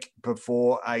this week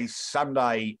before a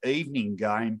Sunday evening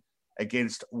game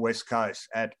against West Coast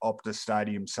at Optus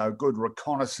Stadium. So good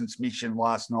reconnaissance mission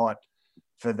last night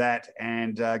for that,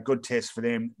 and a good test for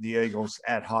them. The Eagles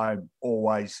at home,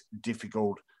 always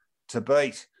difficult to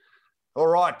beat. All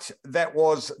right, that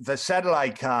was the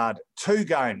Saturday card. 2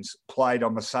 games played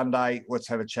on the Sunday. Let's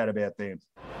have a chat about them.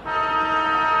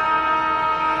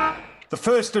 The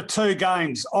first of 2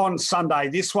 games on Sunday,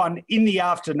 this one in the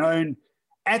afternoon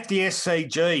at the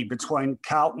SCG between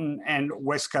Carlton and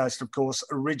West Coast, of course,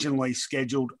 originally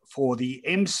scheduled for the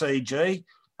MCG.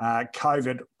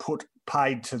 COVID put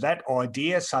paid to that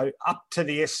idea. So up to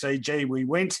the SCG we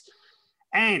went.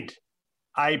 And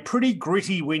a pretty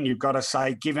gritty win, you've got to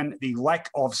say, given the lack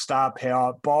of star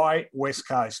power by West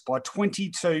Coast by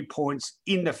 22 points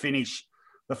in the finish.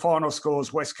 The final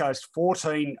scores, West Coast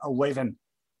 14-11.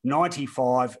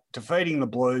 95, defeating the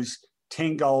Blues,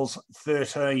 10 goals,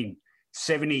 13,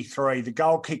 73. The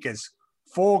goal kickers,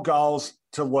 4 goals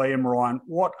to Liam Ryan.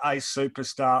 What a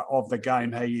superstar of the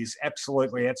game he is.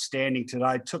 Absolutely outstanding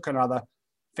today. Took another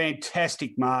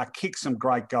fantastic mark, kicked some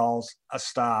great goals, a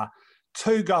star.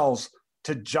 2 goals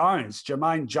to Jones,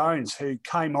 Jermaine Jones, who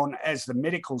came on as the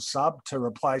medical sub to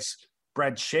replace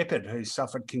Brad Shepherd, who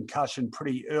suffered concussion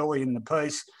pretty early in the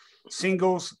piece.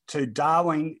 Singles to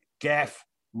Darling, Gaff,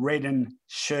 Redden,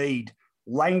 Sheed,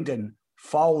 Langdon,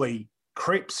 Foley,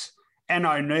 Cripps and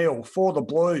O'Neill for the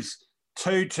Blues.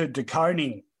 2 to De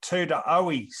Koning, 2 to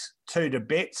Owies, 2 to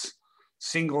Betts.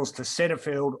 Singles to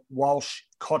Setterfield, Walsh,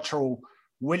 Cottrell,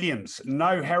 Williams.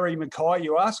 No Harry Mackay,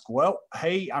 you ask? Well,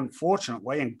 he,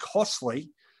 unfortunately, and costly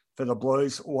for the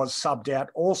Blues, was subbed out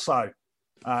also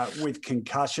with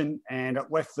concussion, and it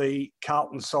left the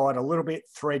Carlton side a little bit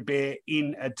threadbare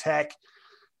in attack.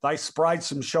 They sprayed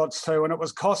some shots too, and it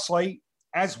was costly,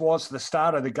 as was the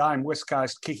start of the game. West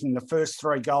Coast kicking the first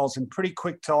 3 goals in pretty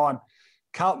quick time.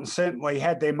 Carlton certainly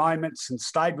had their moments and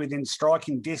stayed within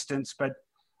striking distance, but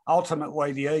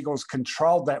ultimately the Eagles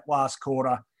controlled that last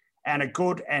quarter, and a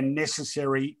good and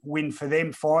necessary win for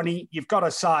them. Finey, you've got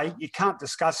to say, you can't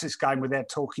discuss this game without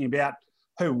talking about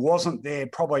who wasn't there,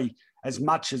 probably as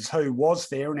much as who was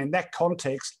there. And in that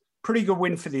context, pretty good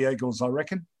win for the Eagles, I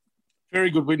reckon.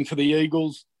 Very good win for the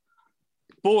Eagles.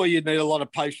 Boy, you need a lot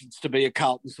of patience to be a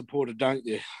Carlton supporter, don't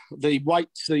you? The wait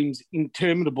seems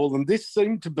interminable, and this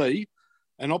seemed to be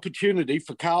an opportunity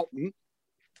for Carlton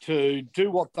to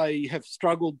do what they have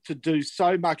struggled to do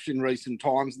so much in recent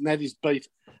times, and that is beat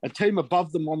a team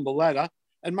above them on the ladder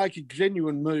and make a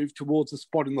genuine move towards a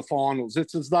spot in the finals.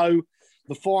 It's as though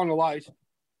the final 8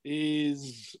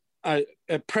 is a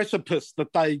precipice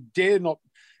that they dare not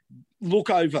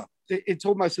look over. It's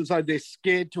almost as though they're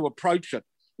scared to approach it,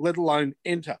 let alone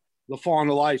enter the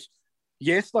final 8.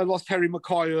 Yes, they lost Harry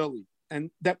Mackay early,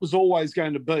 and that was always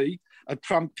going to be a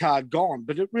trump card gone,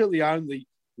 but it really only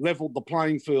levelled the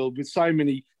playing field with so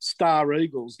many star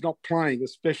Eagles not playing,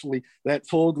 especially that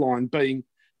forward line being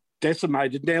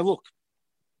decimated. Now, look,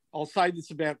 I'll say this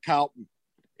about Carlton.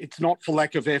 It's not for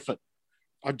lack of effort.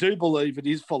 I do believe it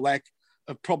is for lack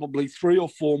of probably 3 or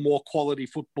 4 more quality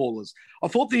footballers. I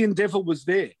thought the endeavour was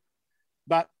there,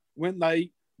 but when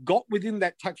they got within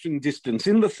that touching distance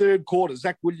in the third quarter,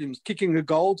 Zach Williams kicking a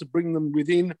goal to bring them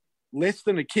within less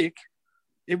than a kick,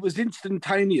 it was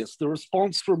instantaneous. The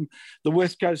response from the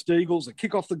West Coast Eagles, a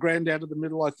kick off the ground out of the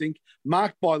middle, I think,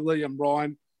 marked by Liam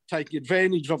Ryan, taking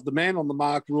advantage of the man on the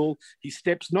mark rule. He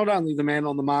steps not only the man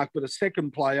on the mark, but a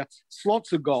second player,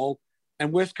 slots a goal,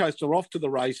 and West Coast are off to the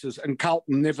races, and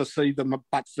Carlton never see them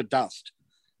but for dust.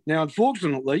 Now,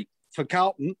 unfortunately, for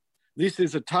Carlton, this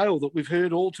is a tale that we've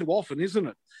heard all too often, isn't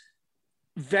it?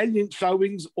 Valiant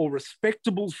showings or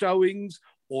respectable showings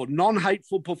or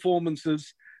non-hateful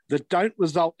performances that don't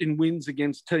result in wins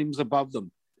against teams above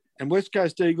them. And West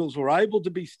Coast Eagles were able to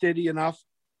be steady enough.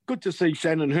 Good to see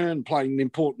Shannon Hearn playing an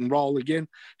important role again.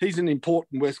 He's an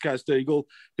important West Coast Eagle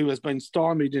who has been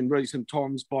stymied in recent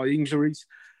times by injuries.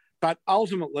 But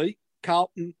ultimately,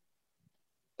 Carlton,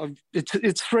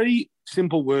 It's three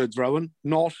simple words, Rowan.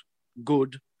 Not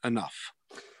good enough.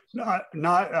 No,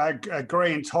 I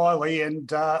agree entirely.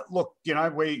 And look,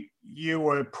 you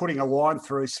were putting a line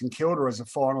through St Kilda as a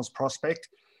finals prospect.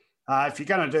 If you're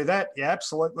going to do that, you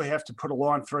absolutely have to put a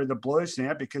line through the Blues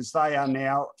now, because they are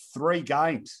now 3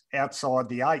 games outside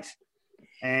the 8.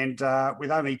 And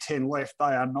with only 10 left, they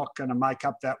are not going to make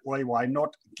up that leeway,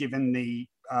 not given the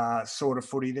sort of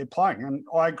footy they're playing. And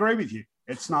I agree with you.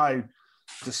 It's no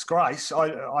disgrace.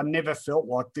 I never felt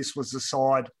like this was the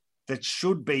side that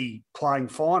should be playing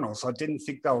finals. I didn't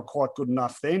think they were quite good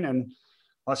enough then, and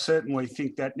I certainly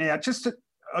think that now.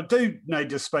 I do need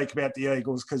to speak about the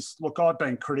Eagles because, look, I've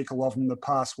been critical of them the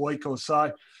past week or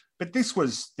so, but this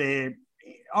was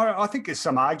I think there's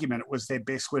some argument it was their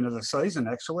best win of the season,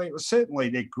 actually. It was certainly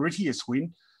their grittiest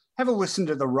win. Have a listen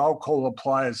to the roll call of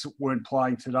players that weren't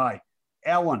playing today.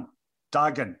 Allen,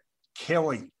 Duggan,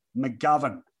 Kelly,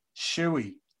 McGovern,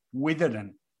 Shuey,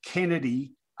 Witherden,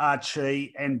 Kennedy,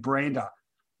 Archie and Brander.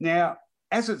 Now,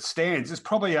 as it stands, there's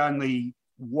probably only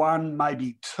 1,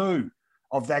 maybe 2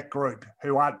 of that group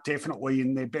who aren't definitely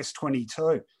in their best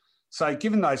 22. So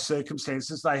given those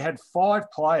circumstances, they had 5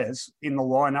 players in the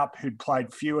lineup who'd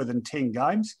played fewer than 10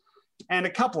 games, and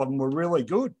a couple of them were really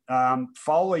good.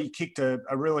 Foley kicked a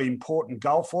really important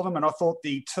goal for them, and I thought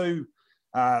the 2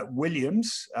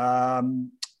 Williams,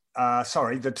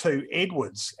 the 2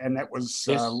 Edwards, and that was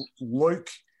Luke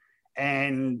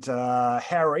and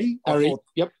Harry. I thought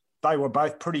they were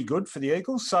both pretty good for the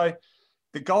Eagles. So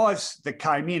the guys that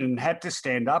came in and had to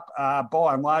stand up,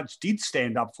 by and large, did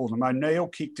stand up for them. O'Neill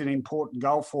kicked an important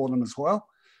goal for them as well.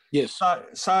 Yes.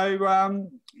 So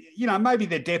maybe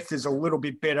their depth is a little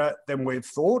bit better than we've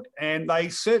thought, and they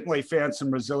certainly found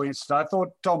some resilience today. I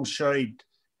thought Dom Sheed,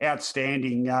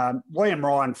 outstanding. Liam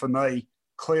Ryan, for me,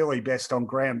 clearly best on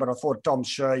ground, but I thought Dom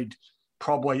Sheed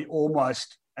probably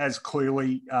almost as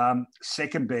clearly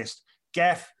second best.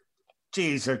 Gaff,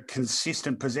 he's a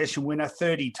consistent possession winner,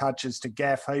 30 touches to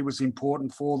Gaff. He was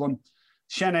important for them.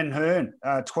 Shannon Hearn,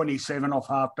 27 off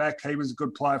half-back. He was a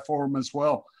good player for them as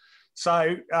well.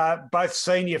 So both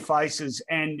senior faces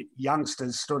and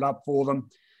youngsters stood up for them.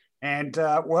 And,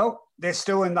 they're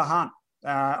still in the hunt.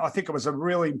 I think it was a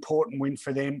really important win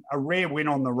for them, a rare win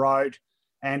on the road,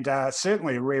 and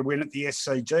certainly a rare win at the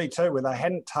SCG too, where they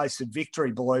hadn't tasted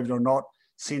victory, believe it or not,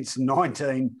 since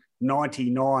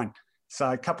 1999. So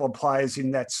a couple of players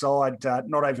in that side,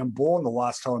 not even born the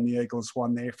last time the Eagles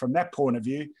won there. From that point of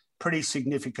view, pretty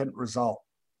significant result.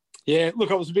 Yeah, look,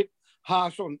 I was a bit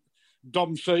harsh on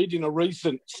Dom Sheed in a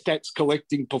recent stats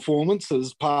collecting performance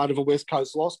as part of a West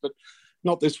Coast loss, but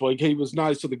not this week. He was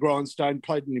nose to the grindstone,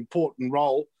 played an important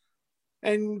role.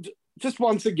 And just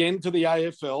once again to the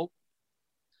AFL,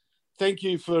 thank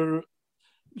you for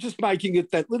just making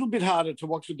it that little bit harder to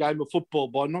watch a game of football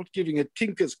by not giving a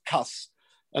tinker's cuss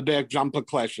about jumper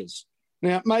clashes.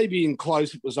 Now, maybe in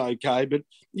close it was okay, but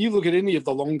you look at any of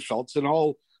the long shots, and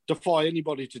I'll defy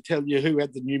anybody to tell you who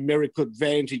had the numerical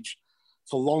advantage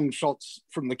for long shots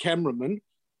from the cameraman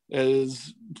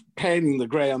as panning the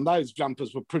ground. Those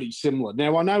jumpers were pretty similar.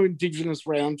 Now, I know Indigenous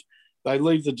round, they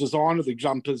leave the design of the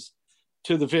jumpers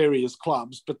to the various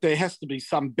clubs, but there has to be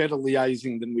some better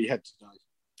liaising than we had today.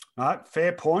 All right,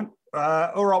 fair point.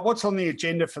 All right, what's on the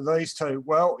agenda for these two?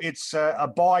 Well, it's a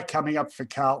bye coming up for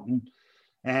Carlton,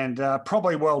 and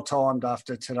probably well-timed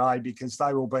after today because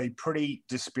they will be pretty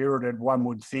dispirited, one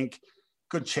would think.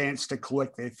 Good chance to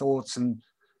collect their thoughts and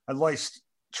at least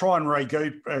try and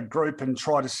regroup and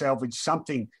try to salvage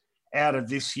something out of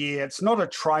this year. It's not a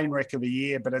train wreck of a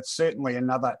year, but it's certainly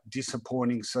another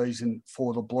disappointing season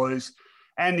for the Blues.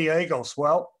 And the Eagles,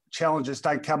 well, challenges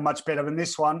don't come much better than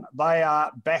this one. They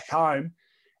are back home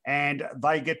and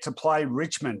they get to play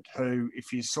Richmond, who,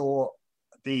 if you saw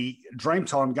the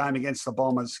Dreamtime game against the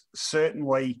Bombers,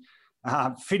 certainly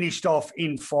finished off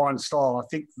in fine style. I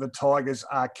think the Tigers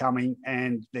are coming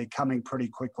and they're coming pretty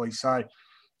quickly. So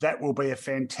that will be a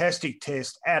fantastic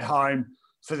test at home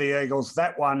for the Eagles.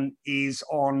 That one is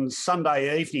on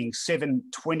Sunday evening,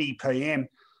 7:20 p.m.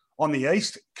 on the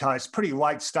East Coast. Pretty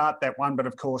late start, that one, but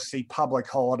of course the public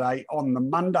holiday on the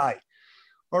Monday.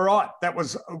 All right, that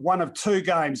was one of 2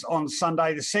 games on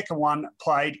Sunday. The second one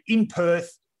played in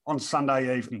Perth on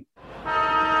Sunday evening.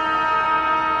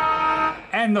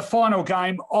 And the final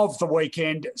game of the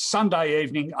weekend, Sunday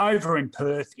evening, over in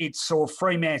Perth, it saw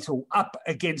Fremantle up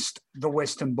against the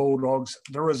Western Bulldogs.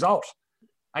 The result,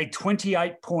 a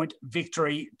 28-point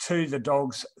victory to the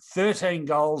Dogs, 13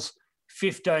 goals,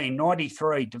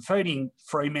 15-93, defeating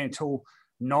Fremantle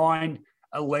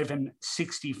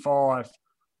 9-11-65.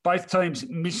 Both teams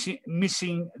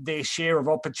missing their share of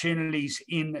opportunities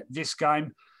in this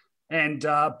game. And,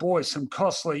 boy, some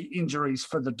costly injuries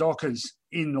for the Dockers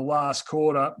in the last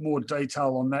quarter. More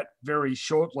detail on that very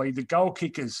shortly. The goal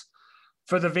kickers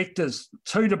for the Victors,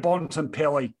 2 to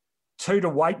Bontempelli, 2 to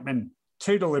Waitman,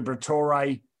 2 to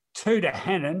Liberatore, 2 to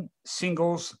Hannon,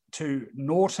 singles to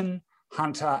Norton,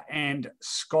 Hunter and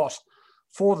Scott.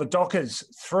 For the Dockers,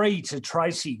 3 to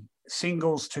Tracy,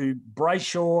 singles to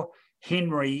Brayshaw,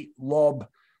 Henry, Lobb,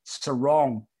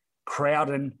 Sarong,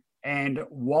 Crowden and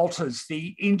Walters.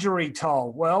 The injury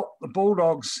toll, well, the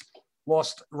Bulldogs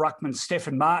lost ruckman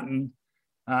Stephen Martin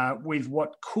with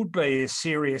what could be a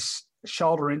serious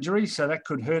shoulder injury, so that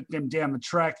could hurt them down the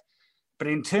track. But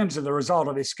in terms of the result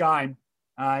of this game,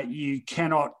 you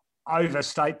cannot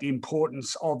overstate the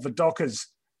importance of the Dockers'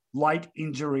 late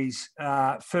injuries.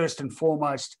 First and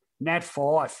foremost, Nat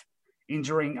Fyfe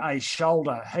injuring a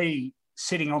shoulder. He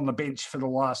sitting on the bench for the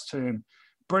last term.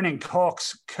 Brennan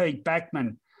Cox, Keith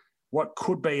Backman, what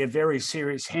could be a very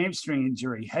serious hamstring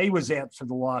injury. He was out for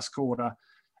the last quarter.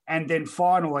 And then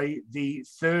finally, the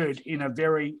third in a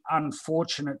very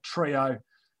unfortunate trio,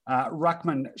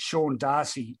 ruckman Sean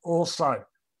Darcy, also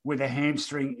with a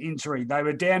hamstring injury. They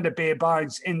were down to bare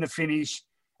bones in the finish,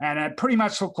 and it pretty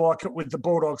much looked like it with the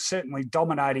Bulldogs certainly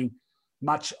dominating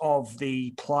much of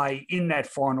the play in that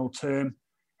final term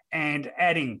and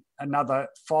adding another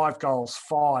 5 goals,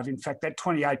 5. In fact, that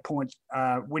 28-point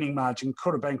winning margin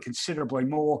could have been considerably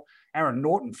more. Aaron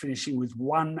Norton finishing with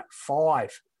 1-5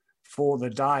 for the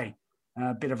day.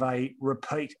 A bit of a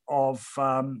repeat of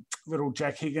little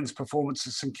Jack Higgins' performance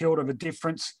at St Kilda, the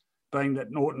difference being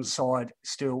that Norton's side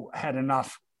still had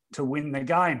enough to win the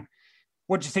game.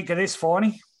 What do you think of this,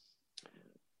 Finey?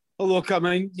 Well, look, I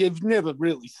mean, you've never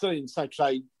really seen such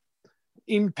a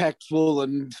impactful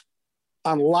and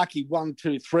unlucky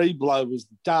 1-2-3 blow as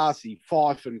Darcy,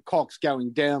 Fyfe and Cox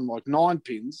going down like 9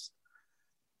 pins.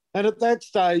 And at that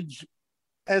stage,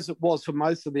 as it was for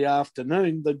most of the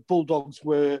afternoon, the Bulldogs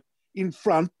were in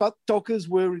front, but Dockers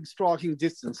were in striking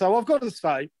distance. So I've got to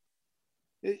say,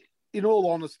 in all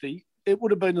honesty, it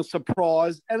would have been a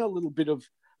surprise and a little bit of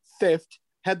theft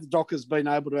had the Dockers been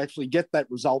able to actually get that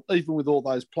result, even with all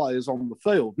those players on the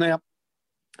field. Now,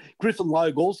 Griffin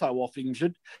Logue, also off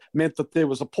injured, meant that there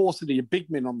was a paucity of big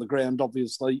men on the ground,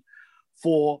 obviously,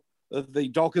 for the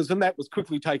Dockers, and that was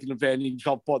quickly taken advantage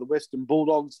of by the Western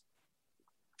Bulldogs.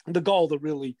 The goal that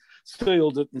really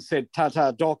sealed it and said,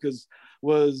 "Ta-ta, Dockers,"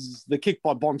 was the kick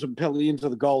by Bontempelli into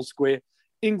the goal square.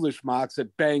 English marks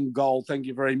it, bang, goal, thank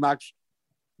you very much.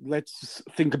 Let's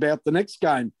think about the next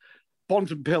game.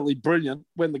 Bontempelli, brilliant.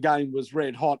 When the game was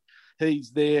red hot,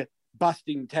 he's there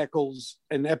busting tackles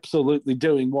and absolutely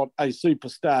doing what a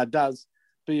superstar does.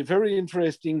 Be a very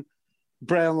interesting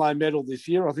Brownlow medal this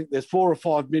year. I think there's 4 or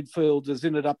 5 midfielders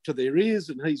in it up to their ears,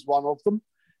 and he's one of them.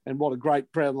 And what a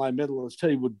great Brownlow medalist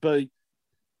he would be.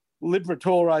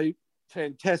 Liberatore,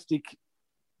 fantastic,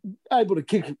 able to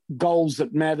kick goals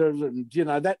that matter. And, you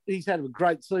know, that he's had a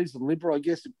great season, Libra. I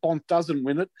guess if Bont doesn't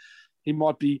win it, he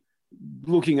might be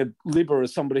looking at Libra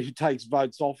as somebody who takes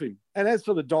votes off him. And as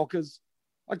for the Dockers,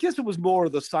 I guess it was more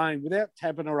of the same. Without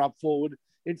Taberner up forward,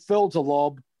 it fell to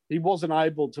Lobb. He wasn't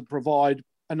able to provide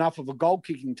enough of a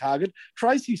goal-kicking target.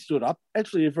 Tracy stood up,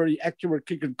 actually a very accurate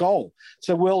kick at goal.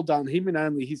 So well done him in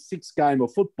only his 6th game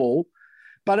of football.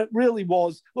 But it really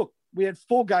was, look, we had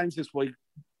 4 games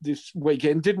this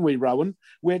weekend, didn't we, Rowan?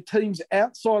 Where teams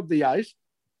outside the 8,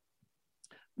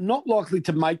 not likely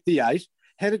to make the 8,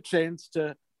 had a chance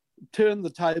to turn the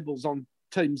tables on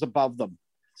teams above them.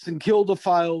 St Kilda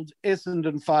failed,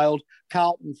 Essendon failed,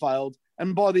 Carlton failed,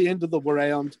 and by the end of the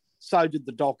round, so did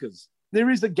the Dockers.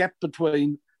 There is a gap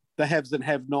between the haves and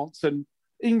have-nots, and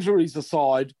injuries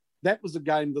aside, that was a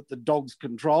game that the Dogs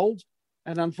controlled.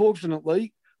 And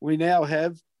unfortunately, we now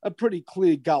have a pretty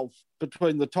clear gulf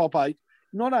between the top 8,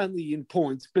 not only in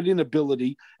points, but in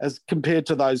ability as compared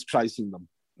to those chasing them.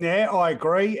 Yeah, I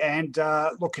agree. And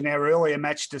look, in our earlier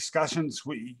match discussions,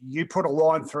 you put a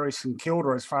line through St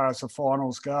Kilda as far as the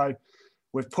finals go.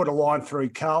 We've put a line through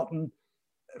Carlton.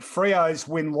 Freo's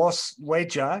win-loss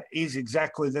ledger is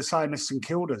exactly the same as St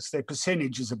Kilda's. Their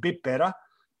percentage is a bit better,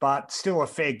 but still a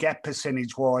fair gap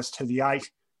percentage-wise to the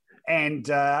 8 and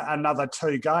another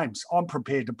 2 games. I'm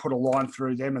prepared to put a line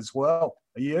through them as well.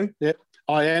 Are you? Yep,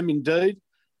 I am indeed.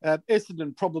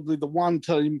 Essendon probably the one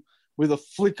team with a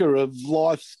flicker of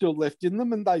life still left in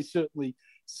them, and they certainly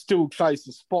still chase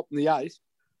a spot in the 8.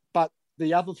 But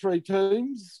the other 3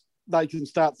 teams, they can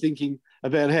start thinking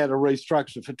about how to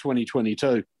restructure for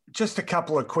 2022. Just a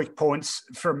couple of quick points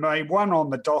from me. One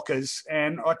on the Dockers,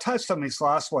 and I touched on this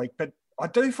last week, but I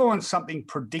do find something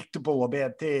predictable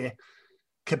about their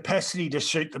capacity to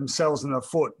shoot themselves in the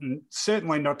foot, and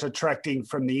certainly not detracting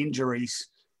from the injuries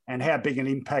and how big an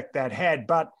impact that had.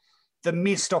 But the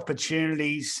missed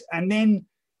opportunities and then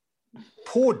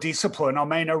poor discipline. I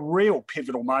mean, a real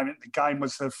pivotal moment in the game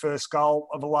was the first goal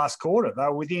of the last quarter. They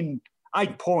were within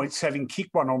 8 points, having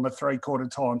kicked one on the three-quarter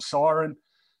time siren.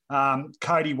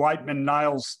 Cody Waitman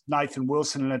nails Nathan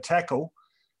Wilson in a tackle.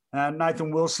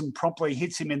 Nathan Wilson promptly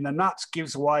hits him in the nuts,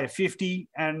 gives away a 50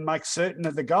 and makes certain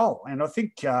of the goal. And I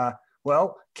think,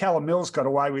 Callum Mills got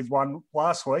away with one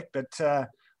last week, but I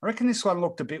reckon this one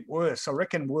looked a bit worse. I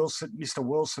reckon Mr.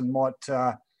 Wilson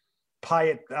might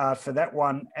pay it for that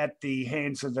one at the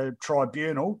hands of the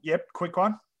tribunal. Yep, quick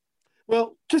one.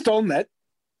 Well, just on that,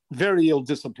 very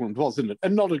ill-disciplined, wasn't it?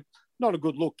 And not a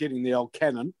good look getting the old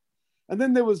cannon. And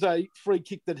then there was a free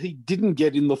kick that he didn't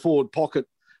get in the forward pocket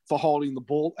for holding the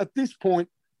ball. At this point,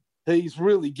 he's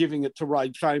really giving it to Ray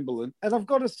Chamberlain. And I've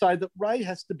got to say that Ray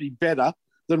has to be better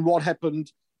than what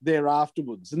happened there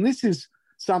afterwards. And this is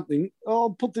something,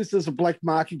 I'll put this as a black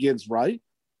mark against Ray.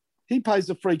 He pays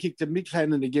a free kick to Mitch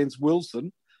Hannon against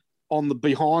Wilson on the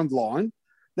behind line.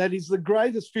 That is the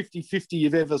greatest 50-50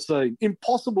 you've ever seen.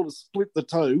 Impossible to split the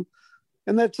two.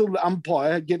 And that's an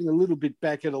umpire getting a little bit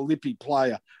back at a lippy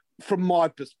player, from my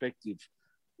perspective.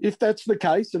 If that's the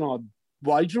case, and I'd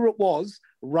wager it was,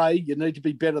 Ray, you need to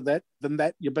be better than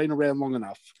that. You've been around long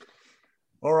enough.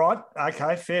 All right.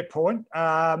 Okay, fair point.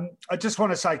 I just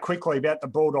want to say quickly about the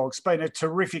Bulldogs. It's been a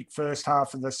terrific first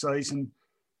half of the season.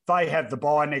 They have the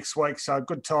bye next week, so a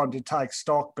good time to take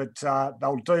stock, but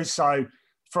they'll do so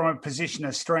from a position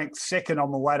of strength, second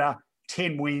on the ladder,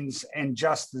 10 wins and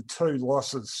just the 2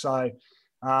 losses. So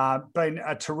been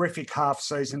a terrific half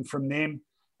season from them.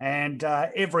 And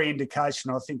every indication,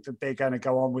 I think, that they're going to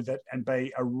go on with it and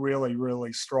be a really,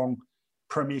 really strong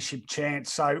premiership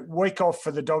chance. So week off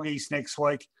for the Doggies next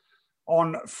week.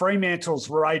 On Fremantle's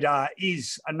radar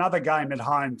is another game at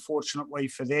home, fortunately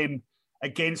for them,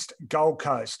 against Gold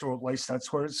Coast, or at least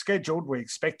that's where it's scheduled. We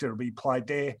expect it to be played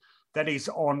there. That is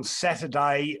on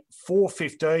Saturday,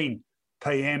 4:15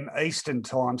 p.m. Eastern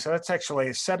time. So that's actually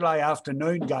a Saturday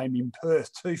afternoon game in Perth,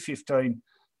 2:15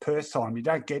 Perth time. You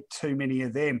don't get too many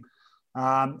of them.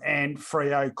 And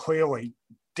Freo clearly,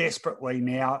 desperately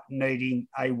now needing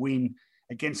a win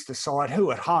against the side who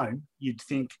at home you'd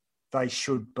think they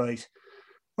should beat.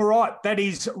 All right, that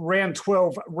is round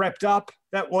 12 wrapped up.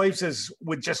 That leaves us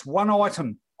with just one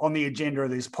item on the agenda of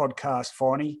this podcast,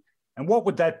 Finey. And what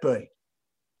would that be?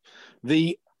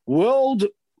 The world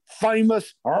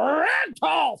famous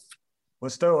rant-off.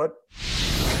 Let's do it.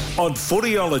 On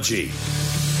Footyology,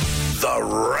 the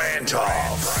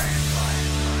rant-off.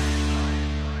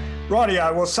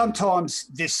 Rightio, well, sometimes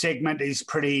this segment is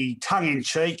pretty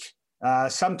tongue-in-cheek.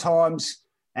 Sometimes,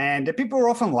 and a bit more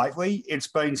often lately, it's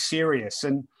been serious.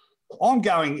 And I'm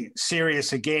going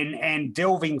serious again and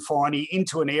delving, Finey,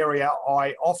 into an area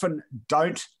I often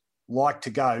don't like to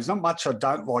go. There's not much I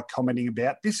don't like commenting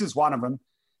about. This is one of them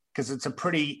because it's a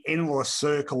pretty endless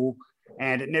circle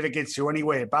and it never gets you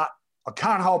anywhere. But I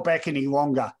can't hold back any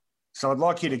longer. So I'd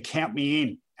like you to count me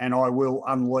in and I will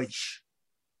unleash.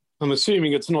 I'm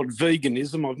assuming it's not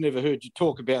veganism. I've never heard you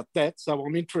talk about that, so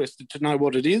I'm interested to know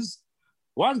what it is.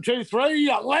 1, 2,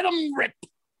 3, let them rip.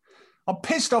 I'm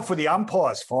pissed off with the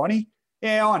umpires, Finey.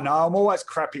 Yeah, I know. I'm always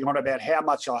crapping on about how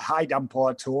much I hate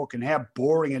umpire talk and how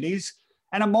boring it is.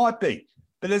 And it might be.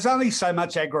 But there's only so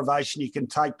much aggravation you can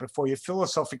take before your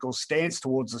philosophical stance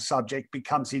towards the subject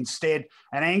becomes instead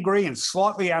an angry and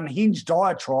slightly unhinged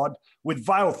diatribe with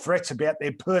veiled threats about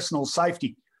their personal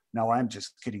safety. No, I am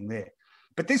just kidding there.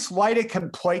 But this later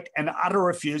complete and utter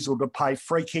refusal to pay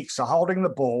free kicks for holding the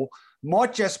ball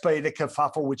might just be the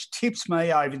kerfuffle which tips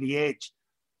me over the edge.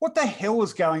 What the hell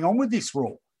is going on with this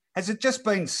rule? Has it just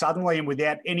been suddenly and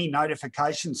without any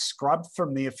notification scrubbed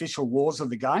from the official laws of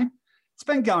the game? It's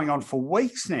been going on for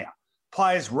weeks now.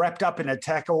 Players wrapped up in a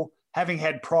tackle, having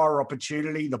had prior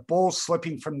opportunity, the ball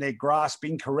slipping from their grasp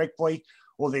incorrectly,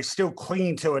 or they're still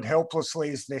clinging to it helplessly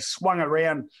as they're swung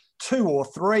around 2 or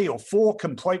 3 or 4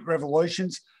 complete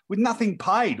revolutions with nothing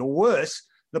paid, or worse,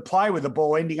 the player with the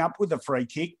ball ending up with a free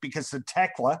kick because the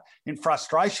tackler, in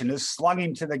frustration, has slung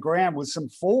him to the ground with some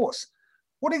force.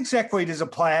 What exactly does a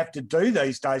player have to do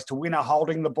these days to win a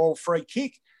holding the ball free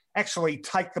kick? Actually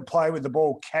take the player with the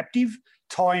ball captive,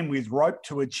 tie him with rope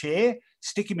to a chair,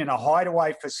 stick him in a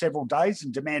hideaway for several days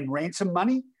and demand ransom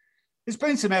money? There's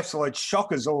been some absolute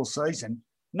shockers all season,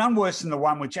 none worse than the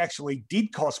one which actually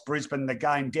did cost Brisbane the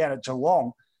game down at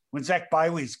Geelong when Zach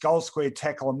Bailey's goal square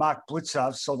tackler Mark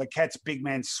Blicavs saw the Cats' big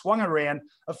man swung around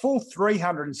a full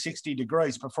 360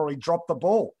 degrees before he dropped the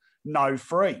ball. No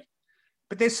free.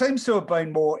 But there seems to have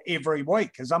been more every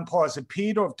week as umpires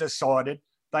appear to have decided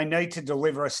they need to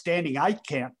deliver a standing 8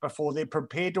 count before they're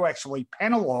prepared to actually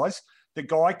penalise the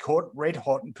guy caught red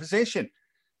hot in possession.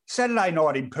 Saturday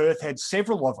night in Perth had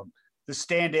several of them. The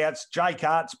standouts, Jake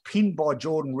Arts pinned by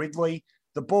Jordan Ridley,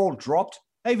 the ball dropped,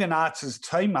 even Arts'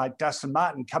 teammate Dustin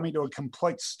Martin coming to a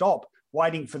complete stop,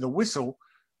 waiting for the whistle,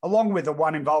 along with the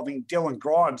one involving Dylan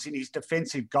Grimes in his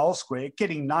defensive goal square,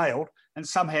 getting nailed and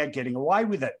somehow getting away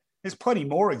with it. There's plenty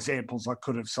more examples I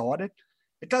could have cited.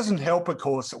 It doesn't help, of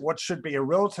course, that what should be a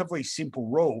relatively simple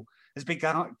rule has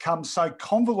become so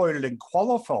convoluted and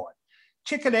qualified.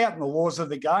 Check it out in the laws of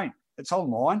the game. It's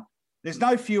online. There's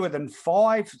no fewer than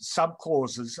 5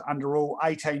 subclauses under Rule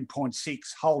 18.6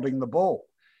 holding the ball.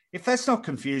 If that's not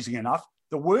confusing enough,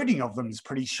 the wording of them is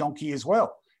pretty shonky as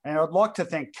well. And I'd like to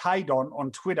thank KDon on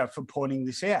Twitter for pointing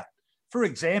this out. For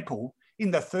example,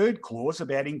 in the third clause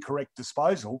about incorrect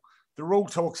disposal, the rule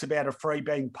talks about a free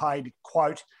being paid,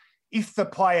 quote, if the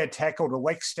player tackled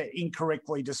elects to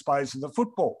incorrectly dispose of the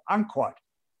football, unquote.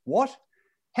 What?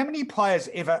 How many players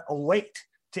ever elect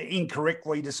to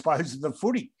incorrectly dispose of the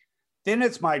footy? Then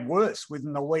it's made worse with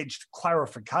an alleged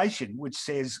clarification which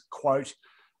says, quote,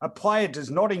 a player does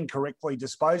not incorrectly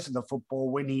dispose of the football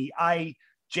when he A,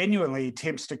 genuinely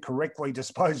attempts to correctly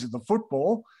dispose of the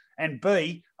football, and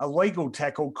B, a legal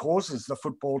tackle causes the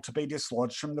football to be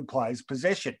dislodged from the player's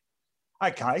possession.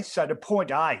 Okay, so to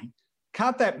point A,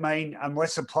 can't that mean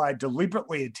unless a player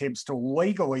deliberately attempts to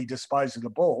legally dispose of the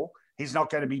ball, he's not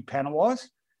going to be penalised?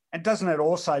 And doesn't it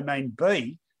also mean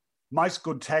B, most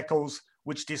good tackles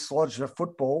which dislodge the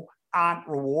football aren't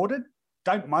rewarded?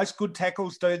 Don't most good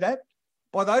tackles do that?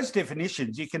 By those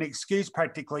definitions, you can excuse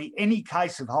practically any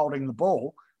case of holding the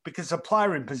ball because a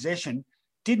player in possession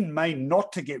didn't mean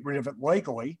not to get rid of it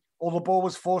legally or the ball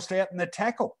was forced out in the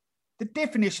tackle. The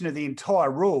definition of the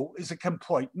entire rule is a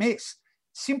complete mess.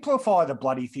 Simplify the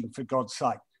bloody thing, for God's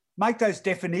sake. Make those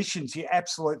definitions you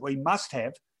absolutely must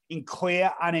have in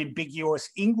clear, unambiguous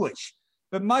English.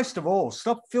 But most of all,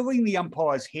 stop filling the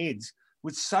umpires' heads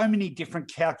with so many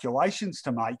different calculations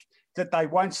to make that they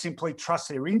won't simply trust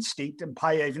their instinct and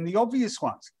pay even the obvious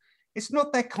ones. It's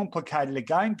not that complicated a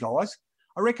game, guys.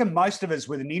 I reckon most of us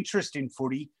with an interest in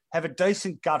footy have a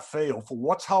decent gut feel for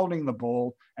what's holding the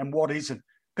ball and what isn't,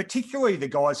 particularly the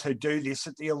guys who do this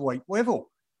at the elite level.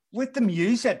 Let them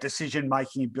use that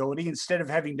decision-making ability instead of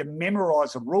having to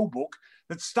memorise a rule book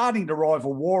that's starting to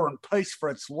rival War and Peace for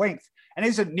its length and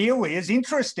isn't nearly as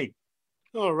interesting.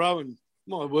 Oh, Rowan,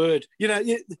 my word. You know,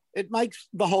 it makes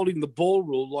the holding the ball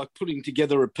rule like putting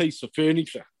together a piece of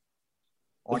furniture.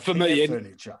 For me,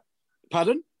 furniture.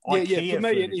 Pardon? Yeah, for me,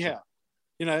 furniture. anyhow.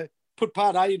 You know, put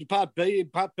part A into part B,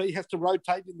 and part B has to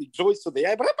rotate in the joists of the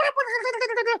A.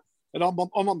 And I'm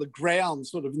on the ground,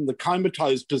 sort of in the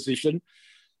comatose position,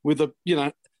 with a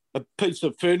piece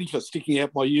of furniture sticking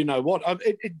out my you-know-what.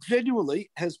 It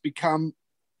genuinely has become,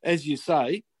 as you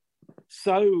say,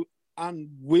 so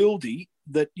unwieldy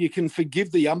that you can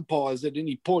forgive the umpires at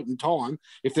any point in time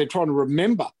if they're trying to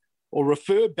remember or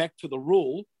refer back to the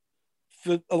rule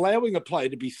for allowing a player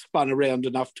to be spun around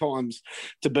enough times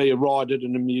to be a ride at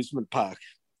an amusement park.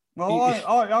 Well,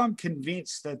 I'm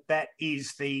convinced that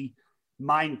is the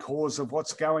main cause of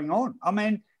what's going on. I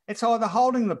mean, it's either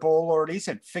holding the ball or it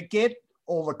isn't. Forget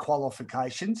all the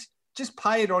qualifications. Just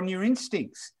pay it on your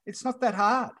instincts. It's not that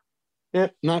hard. Yeah,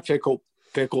 no, fair call.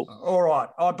 Fair call. All right.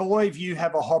 I believe you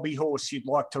have a hobby horse you'd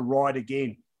like to ride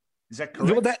again. Is that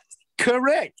correct?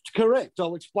 Correct.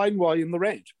 I'll explain why in the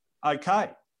rant.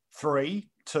 Okay. 3,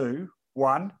 2,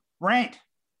 1, rant.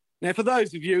 Now, for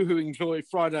those of you who enjoy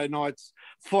Friday night's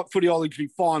Footyology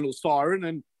final siren,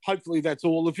 and hopefully that's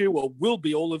all of you, or will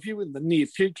be all of you in the near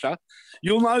future,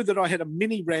 you'll know that I had a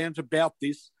mini rant about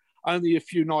this only a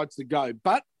few nights ago.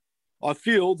 But I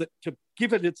feel that to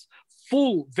give it its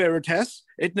full veritas,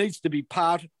 it needs to be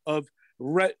part of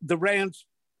the rant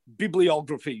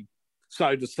bibliography,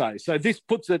 so to say. So this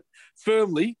puts it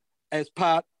firmly as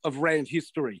part of rant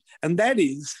history. And that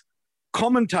is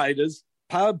commentators,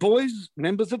 boys,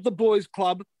 members of the boys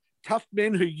club, tough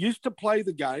men who used to play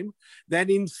the game, that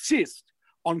insist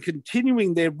on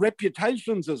continuing their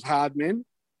reputations as hard men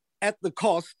at the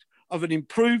cost of an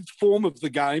improved form of the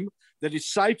game that is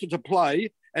safer to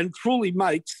play and truly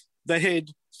makes the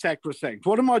head sacrosanct.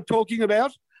 What am I talking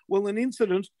about? Well, an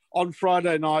incident on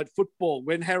Friday night football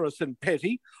when Harrison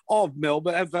Petty of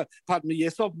Melbourne,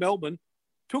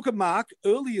 took a mark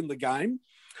early in the game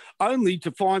only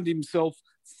to find himself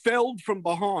felled from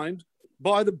behind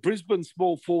by the Brisbane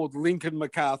small forward Lincoln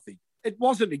McCarthy. It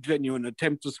wasn't a genuine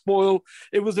attempt to spoil.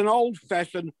 It was an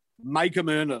old-fashioned make 'em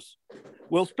earn it.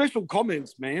 Well, special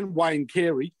comments, man, Wayne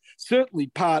Carey, certainly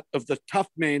part of the tough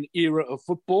man era of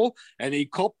football, and he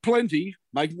copped plenty,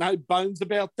 make no bones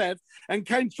about that, and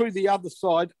came through the other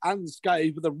side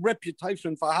unscathed with a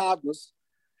reputation for hardness.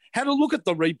 Had a look at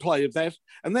the replay of that,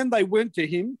 and then they went to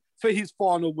him for his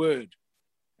final word.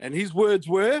 And his words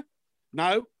were,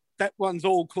 no, that one's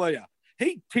all clear.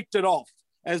 He ticked it off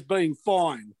as being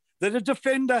fine, that a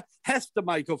defender has to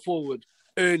make a forward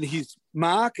earn his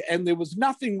mark, and there was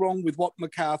nothing wrong with what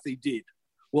McCarthy did.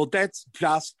 Well, that's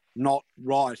just not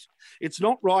right. It's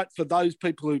not right for those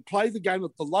people who play the game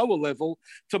at the lower level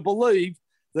to believe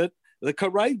that the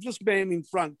courageous man in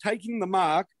front taking the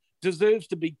mark deserves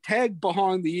to be tagged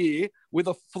behind the ear with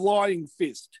a flying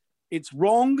fist. It's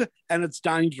wrong and it's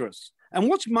dangerous. And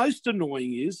what's most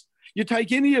annoying is you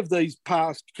take any of these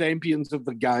past champions of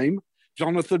the game,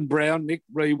 Jonathan Brown, Nick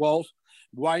Riewoldt,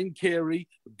 Wayne Carey,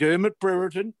 Dermot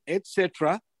Brereton,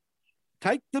 etc.,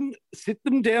 take them, sit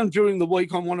them down during the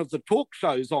week on one of the talk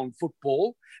shows on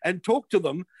football and talk to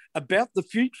them about the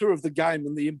future of the game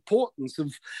and the importance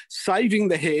of saving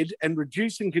the head and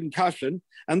reducing concussion,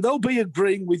 and they'll be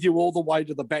agreeing with you all the way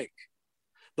to the bank.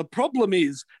 The problem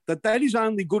is that that is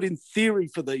only good in theory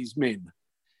for these men.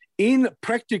 In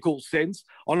practical sense,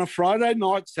 on a Friday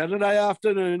night, Saturday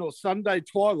afternoon or Sunday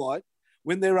twilight,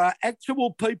 when there are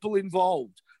actual people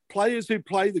involved, players who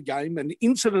play the game and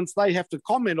incidents they have to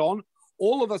comment on,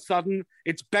 all of a sudden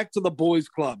it's back to the boys'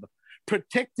 club,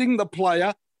 protecting the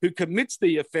player who commits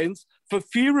the offence for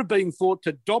fear of being thought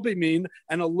to dob him in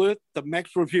and alert the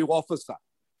match review officer.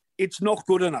 It's not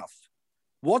good enough.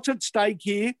 What's at stake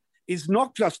here is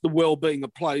not just the well-being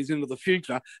of players into the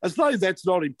future, as though that's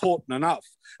not important enough,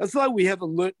 as though we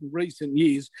haven't learnt in recent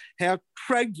years how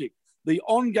tragic the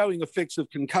ongoing effects of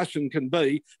concussion can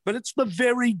be, but it's the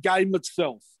very game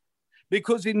itself.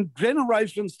 Because in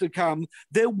generations to come,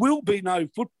 there will be no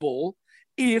football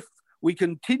if we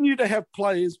continue to have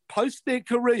players post their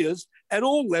careers at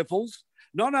all levels,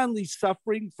 not only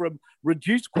suffering from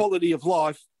reduced quality of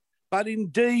life, but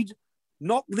indeed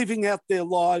not living out their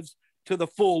lives to the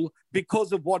full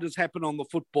because of what has happened on the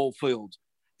football field.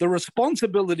 The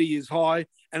responsibility is high,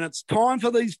 and it's time for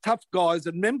these tough guys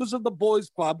and members of the boys'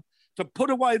 club to put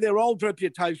away their old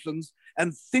reputations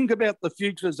and think about the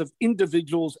futures of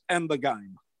individuals and the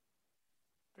game.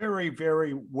 Very,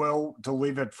 very well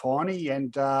delivered, Finey,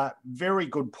 and very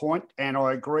good point. And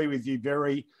I agree with you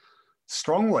very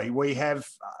strongly. We have,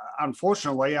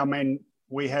 unfortunately,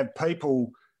 we have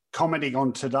people commenting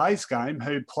on today's game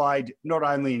who played not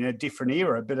only in a different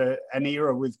era, but an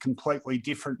era with completely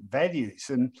different values.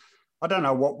 And I don't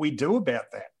know what we do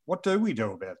about that. What do we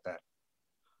do about that?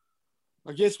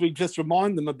 I guess we just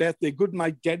remind them about their good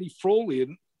mate Danny Frawley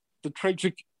and the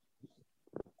tragic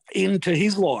end to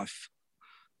his life.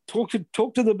 Talk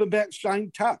to them about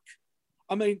Shane Tuck.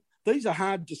 I mean, these are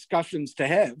hard discussions to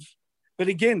have, but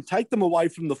again, take them away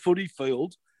from the footy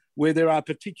field where there are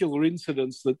particular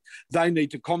incidents that they need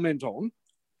to comment on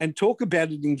and talk about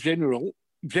it in general,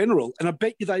 and I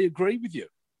bet you they agree with you.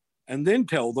 And then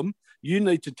tell them you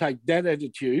need to take that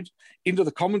attitude into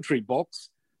the commentary box,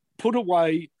 put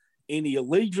away any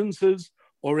allegiances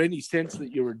or any sense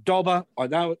that you're a dobber. I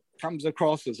know it comes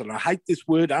across as, and I hate this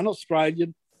word,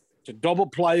 un-Australian, to dob a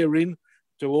player in,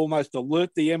 to almost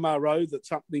alert the MRO that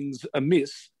something's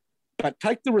amiss. But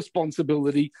take the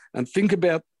responsibility and think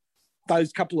about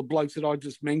those couple of blokes that I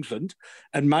just mentioned,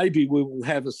 and maybe we will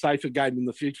have a safer game in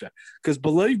the future. Because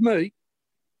believe me,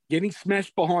 getting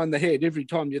smashed behind the head every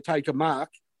time you take a mark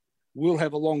will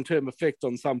have a long-term effect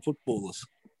on some footballers.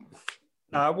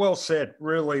 Well said,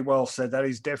 really well said. That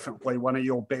is definitely one of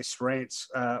your best rants,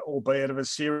 albeit of a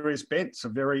serious bent. It's a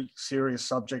very serious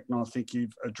subject, and I think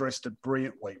you've addressed it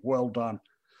brilliantly. Well done.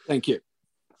 Thank you.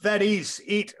 That is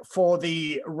it for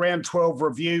the Round 12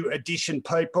 review edition,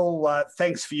 people.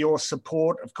 Thanks for your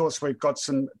support. Of course, we've got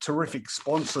some terrific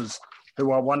sponsors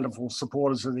who are wonderful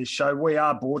supporters of this show. We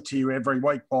are brought to you every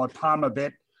week by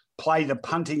Palmerbet. Play the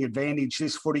punting advantage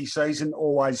this footy season.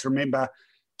 Always remember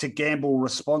to gamble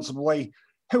responsibly.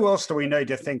 Who else do we need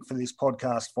to thank for this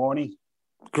podcast, Finey?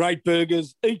 Great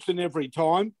burgers each and every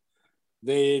time.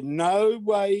 They're no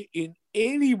way in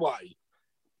any way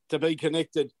to be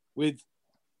connected with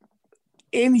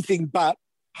anything but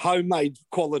homemade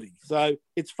quality. So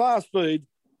it's fast food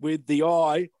with the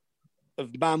eye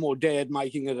of mum or dad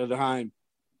making it at home.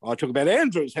 I talk about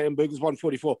Andrew's Hamburgers,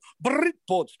 144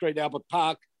 Bridport Street, Albert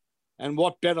Park. And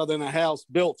what better than a house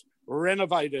built,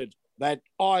 renovated, that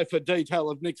eye for detail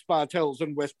of Nick Spartels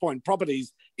and West Point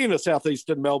Properties in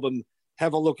southeastern Melbourne.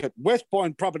 Have a look at West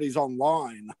Point Properties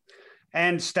online.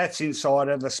 and Stats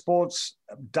Insider, the sports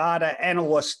data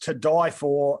analysts to die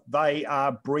for. They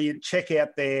are brilliant. Check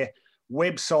out their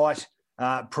website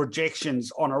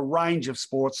projections on a range of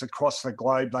sports across the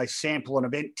globe. They sample an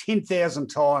event 10,000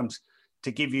 times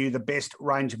to give you the best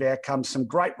range of outcomes. Some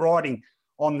great writing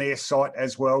on their site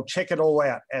as well. Check it all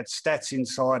out at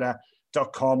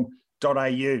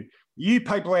statsinsider.com.au. You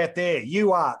people out there,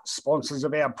 you are sponsors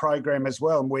of our program as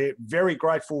well, and we're very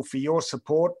grateful for your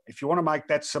support. If you want to make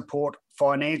that support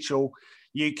financial,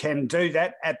 you can do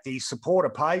that at the supporter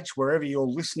page, wherever you're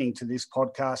listening to this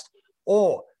podcast,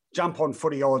 or jump on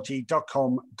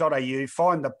footyology.com.au,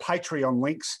 find the Patreon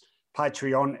links.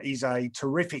 Patreon is a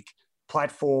terrific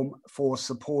platform for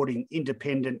supporting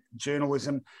independent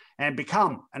journalism, and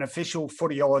become an official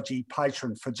Footyology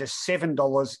patron for just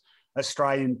 $7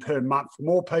 Australian per month.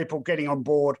 More people getting on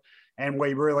board, and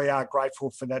we really are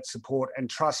grateful for that support. And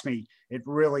trust me, it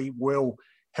really will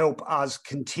help us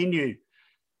continue.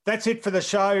 That's it for the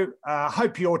show.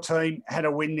 Hope your team had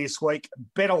a win this week.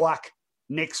 Better luck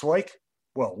next week.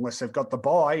 Well, unless they've got the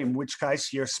bye, in which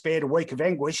case you're spared a week of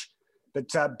anguish. But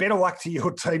better luck to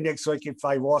your team next week if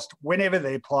they lost, whenever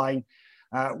they're playing.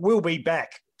 We'll be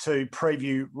back to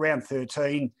preview round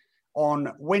 13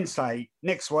 on Wednesday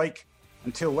next week.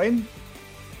 Until then,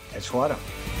 catch you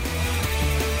later.